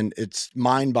 and it's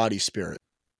mind, body, spirit.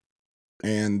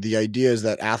 And the idea is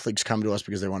that athletes come to us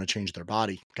because they want to change their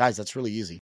body. Guys, that's really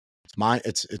easy.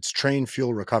 It's train,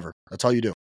 fuel, recover. That's all you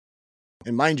do.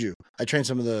 And mind you, I train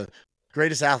some of the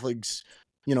greatest athletes,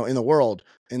 in the world,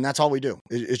 and that's all we do.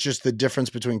 It's just the difference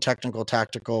between technical,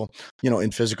 tactical,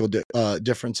 and physical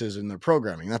differences in their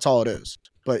programming. That's all it is.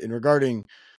 But in regarding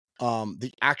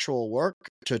the actual work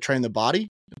to train the body,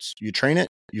 you train it,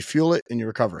 you fuel it, and you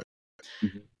recover it.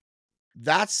 Mm-hmm.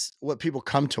 That's what people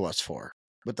come to us for.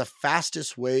 But the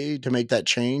fastest way to make that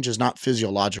change is not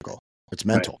physiological. It's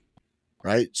mental,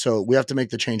 right? So we have to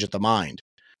make the change at the mind.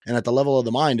 And at the level of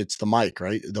the mind, it's the mic,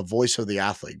 right? The voice of the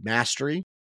athlete. Mastery.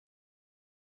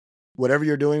 Whatever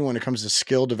you're doing when it comes to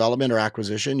skill development or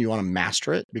acquisition, you want to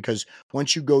master it, because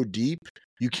once you go deep,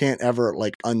 you can't ever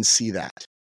unsee that.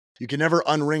 You can never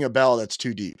unring a bell that's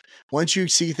too deep. Once you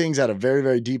see things at a very,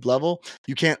 very deep level,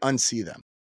 you can't unsee them.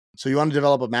 So you want to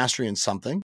develop a mastery in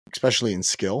something, especially in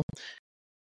skill.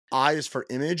 I is for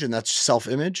image, and that's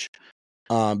self-image,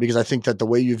 because I think that the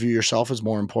way you view yourself is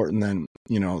more important than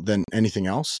anything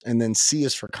else. And then C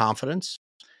is for confidence.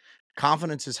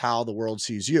 Confidence is how the world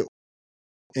sees you.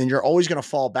 And you're always going to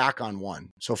fall back on one.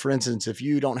 So for instance, if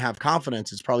you don't have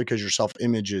confidence, it's probably because your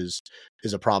self-image is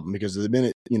a problem. Because the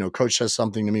minute, coach says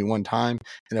something to me one time,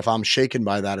 and if I'm shaken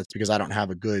by that, it's because I don't have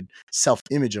a good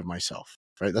self-image of myself,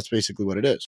 right? That's basically what it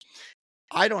is.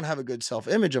 I don't have a good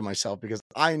self-image of myself because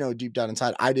I know deep down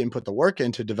inside, I didn't put the work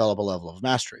in to develop a level of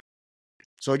mastery.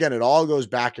 So again, it all goes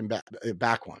back and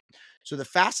back one. So the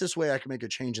fastest way I can make a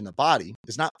change in the body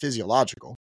is not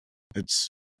physiological. It's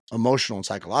emotional and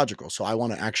psychological. So I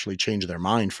want to actually change their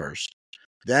mind first.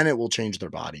 Then it will change their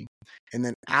body. And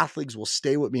then athletes will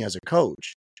stay with me as a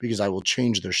coach because I will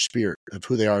change their spirit of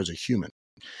who they are as a human.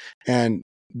 And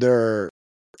their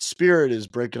spirit is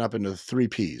breaking up into 3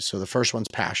 P's. So the first one's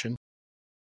passion.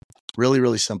 Really,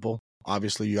 really simple.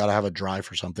 Obviously, you got to have a drive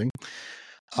for something.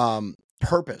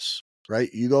 Purpose, right?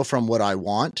 You go from what I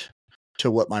want to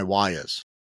what my why is.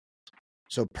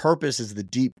 So purpose is the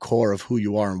deep core of who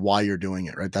you are and why you're doing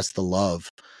it, right? That's the love.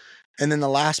 And then the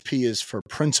last P is for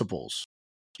principles.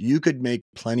 You could make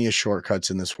plenty of shortcuts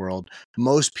in this world.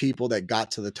 Most people that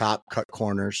got to the top cut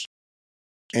corners,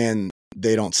 and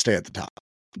they don't stay at the top.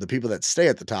 The people that stay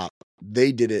at the top,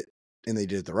 they did it, and they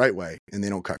did it the right way, and they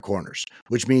don't cut corners,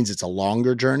 which means it's a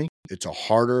longer journey. It's a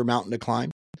harder mountain to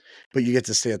climb, but you get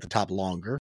to stay at the top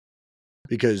longer.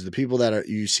 Because the people that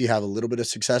you see have a little bit of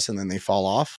success and then they fall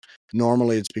off,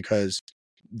 normally it's because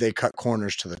they cut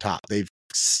corners to the top.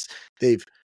 They've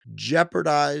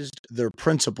jeopardized their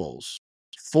principles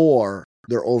for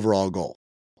their overall goal.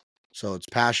 So it's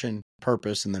passion,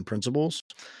 purpose, and then principles.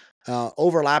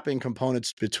 Overlapping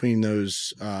components between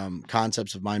those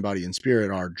concepts of mind, body, and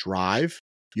spirit are drive.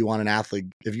 You want an athlete,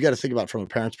 if you got to think about it from a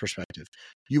parent's perspective,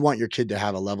 you want your kid to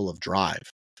have a level of drive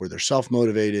where they're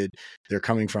self-motivated. They're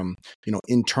coming from,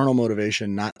 internal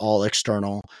motivation, not all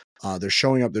external. They're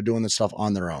showing up, they're doing this stuff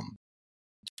on their own.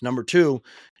 Number 2,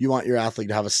 you want your athlete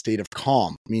to have a state of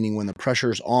calm, meaning when the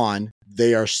pressure's on,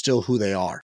 they are still who they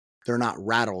are. They're not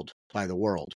rattled by the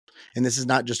world. And this is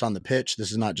not just on the pitch.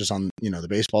 This is not just on, the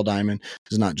baseball diamond.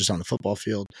 This is not just on the football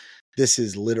field. This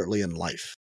is literally in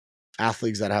life.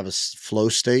 Athletes that have a flow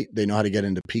state, they know how to get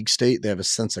into peak state. They have a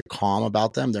sense of calm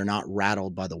about them. They're not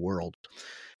rattled by the world.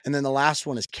 And then the last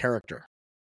one is character.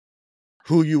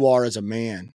 who you are as a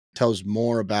man tells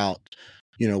more about,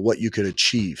 what you could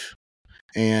achieve.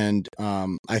 And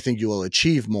I think you will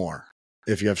achieve more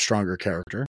if you have stronger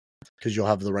character, because you'll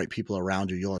have the right people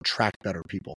around you. You'll attract better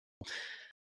people.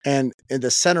 And in the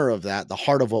center of that, the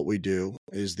heart of what we do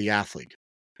is the athlete.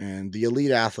 And the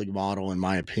elite athlete model, in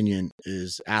my opinion,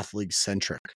 is athlete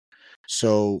centric.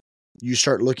 So you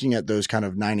start looking at those kind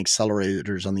of 9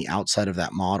 accelerators on the outside of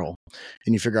that model,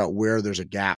 and you figure out where there's a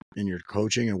gap in your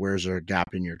coaching and where's there a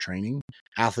gap in your training.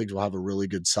 Athletes will have a really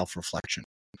good self-reflection.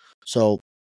 So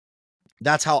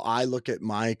that's how I look at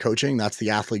my coaching. That's the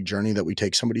athlete journey that we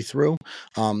take somebody through.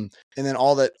 And then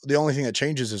the only thing that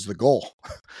changes is the goal.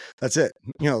 That's it.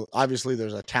 Obviously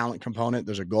there's a talent component,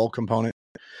 there's a goal component,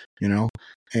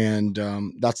 and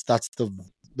that's the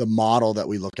model that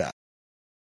we look at.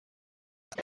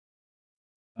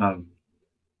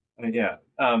 Yeah.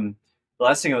 The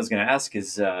last thing I was going to ask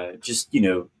is just,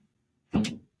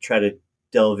 try to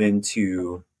delve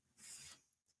into,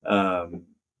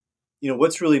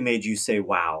 what's really made you say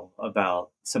wow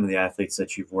about some of the athletes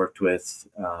that you've worked with.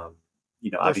 They're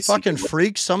obviously fucking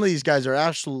freaks. Some of these guys are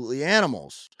absolutely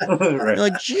animals. Right. You're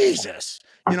like, Jesus.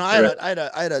 I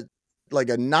had a like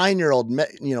a 9-year-old,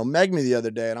 meg me the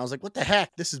other day, and I was like, what the heck?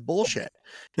 This is bullshit.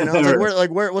 It's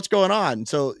what's going on?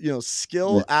 So,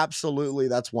 skill, absolutely.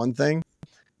 That's one thing.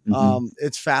 Mm-hmm.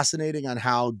 It's fascinating on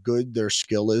how good their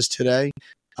skill is today.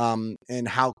 And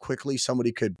how quickly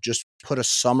somebody could just put a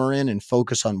summer in and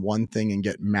focus on one thing and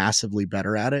get massively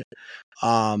better at it.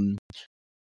 And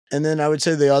then I would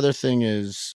say the other thing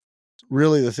is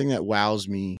really the thing that wows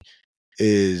me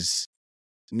is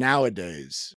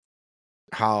nowadays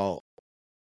how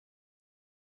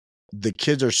the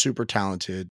kids are super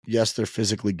talented. Yes, they're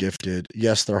physically gifted.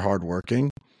 Yes, they're hardworking.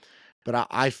 But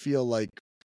I feel like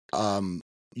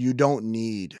you don't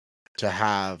need to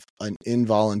have an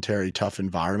involuntary tough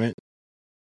environment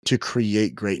to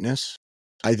create greatness.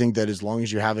 I think that as long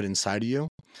as you have it inside of you,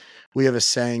 we have a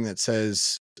saying that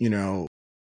says,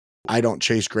 I don't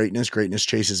chase greatness, greatness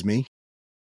chases me.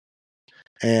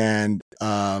 And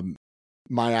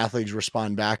my athletes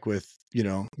respond back with,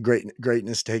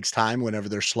 greatness takes time whenever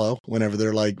they're slow, whenever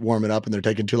they're like warming up and they're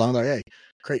taking too long. They're like,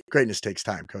 hey, greatness takes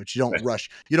time, coach. You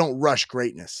don't rush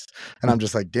greatness. And I'm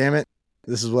just like, damn it,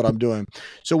 this is what I'm doing.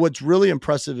 So what's really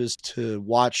impressive is to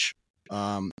watch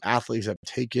athletes have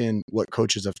taken what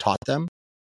coaches have taught them,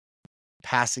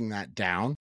 passing that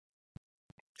down.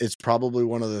 It's probably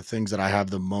one of the things that I have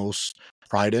the most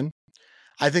pride in.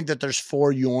 I think that there's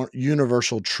 4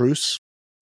 universal truths.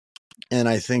 And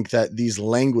I think that these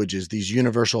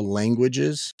universal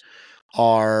languages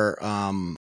are,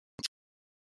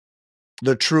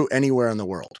 they're true anywhere in the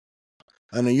world.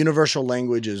 And a universal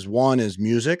language is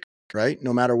music, right?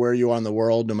 No matter where you are in the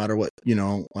world, no matter what,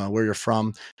 where you're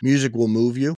from, music will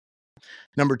move you.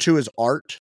 Number 2 is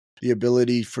art. The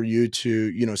ability for you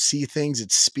to, see things.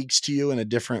 It speaks to you in a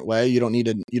different way. You don't need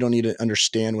to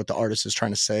understand what the artist is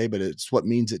trying to say, but it's what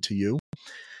means it to you.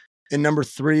 And number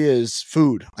 3 is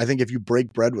food. I think if you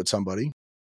break bread with somebody,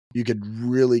 you could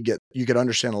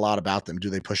understand a lot about them. Do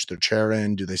they push their chair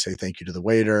in? Do they say thank you to the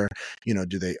waiter?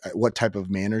 What type of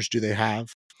manners do they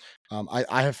have?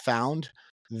 I have found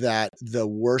that the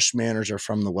worst manners are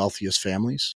from the wealthiest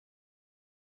families.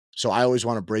 So I always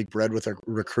want to break bread with a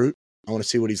recruit. I want to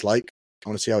see what he's like. I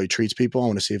want to see how he treats people. I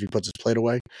want to see if he puts his plate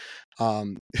away.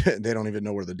 They don't even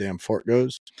know where the damn fork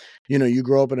goes. You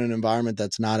grow up in an environment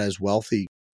that's not as wealthy.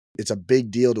 It's a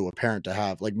big deal to a parent to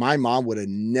have. Like my mom would have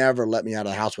never let me out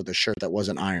of the house with a shirt that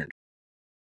wasn't ironed.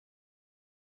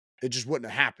 It just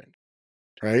wouldn't have happened.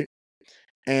 Right.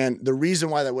 And the reason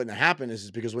why that wouldn't have happened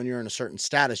is because when you're in a certain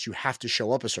status, you have to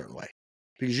show up a certain way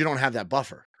because you don't have that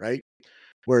buffer. Right.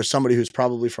 Whereas somebody who's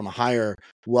probably from a higher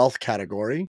wealth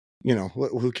category,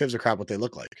 who gives a crap what they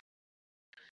look like?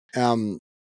 And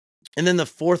then the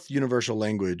 4th universal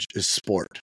language is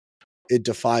sport. It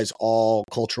defies all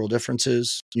cultural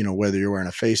differences, whether you're wearing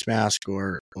a face mask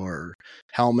or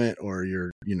helmet or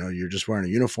you're just wearing a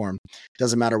uniform. It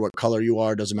doesn't matter what color you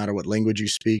are. It doesn't matter what language you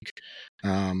speak.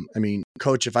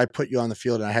 Coach, if I put you on the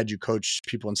field and I had you coach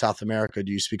people in South America,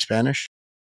 do you speak Spanish?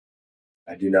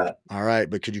 I do not. All right.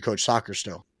 But could you coach soccer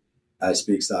still? I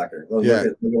speak soccer. Well, look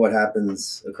at what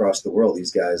happens across the world.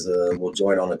 These guys will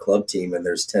join on a club team and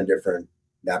there's 10 different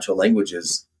natural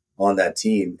languages on that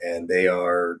team, and they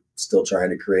are still trying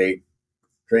to create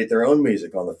their own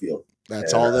music on the field.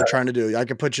 That's all they're trying to do. I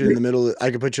could put you in the middle.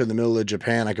 I could put you in the middle of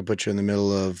Japan. I could put you in the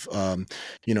middle of,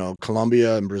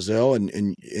 Colombia and Brazil,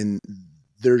 and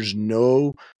there's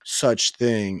no such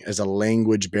thing as a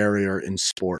language barrier in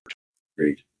sport.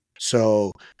 Great.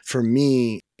 So for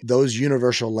me, those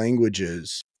universal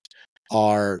languages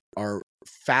are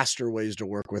faster ways to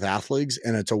work with athletes,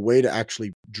 and it's a way to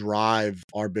actually drive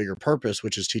our bigger purpose,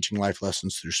 which is teaching life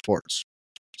lessons through sports.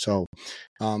 So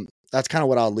that's kind of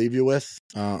what I'll leave you with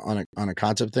on a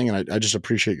concept thing, and I just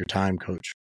appreciate your time,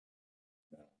 Coach.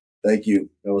 Thank you.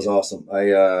 That was awesome.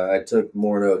 I took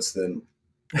more notes than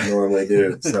I normally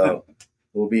do, so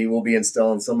we'll be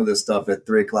installing some of this stuff at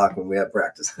 3:00 when we have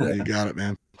practice today. You got it,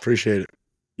 man. Appreciate it.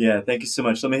 Yeah, thank you so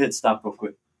much. Let me hit stop real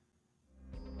quick.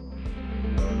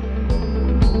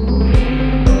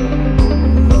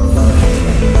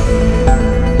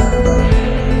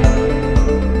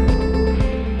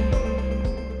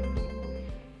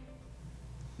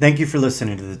 Thank you for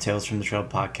listening to the Tales from the Trail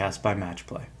podcast by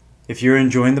Matchplay. If you're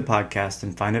enjoying the podcast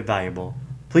and find it valuable,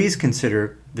 please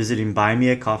consider visiting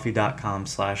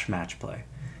buymeacoffee.com/matchplay.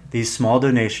 These small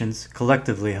donations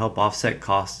collectively help offset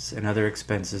costs and other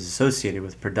expenses associated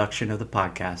with production of the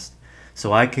podcast,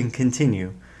 so I can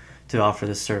continue to offer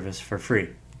this service for free.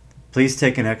 Please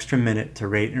take an extra minute to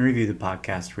rate and review the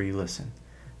podcast where you listen.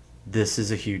 This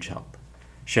is a huge help.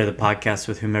 Share the podcast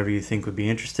with whomever you think would be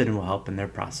interested and will help in their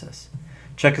process.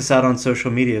 Check us out on social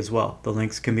media as well. The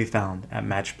links can be found at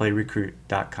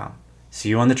matchplayrecruit.com. See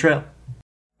you on the trail.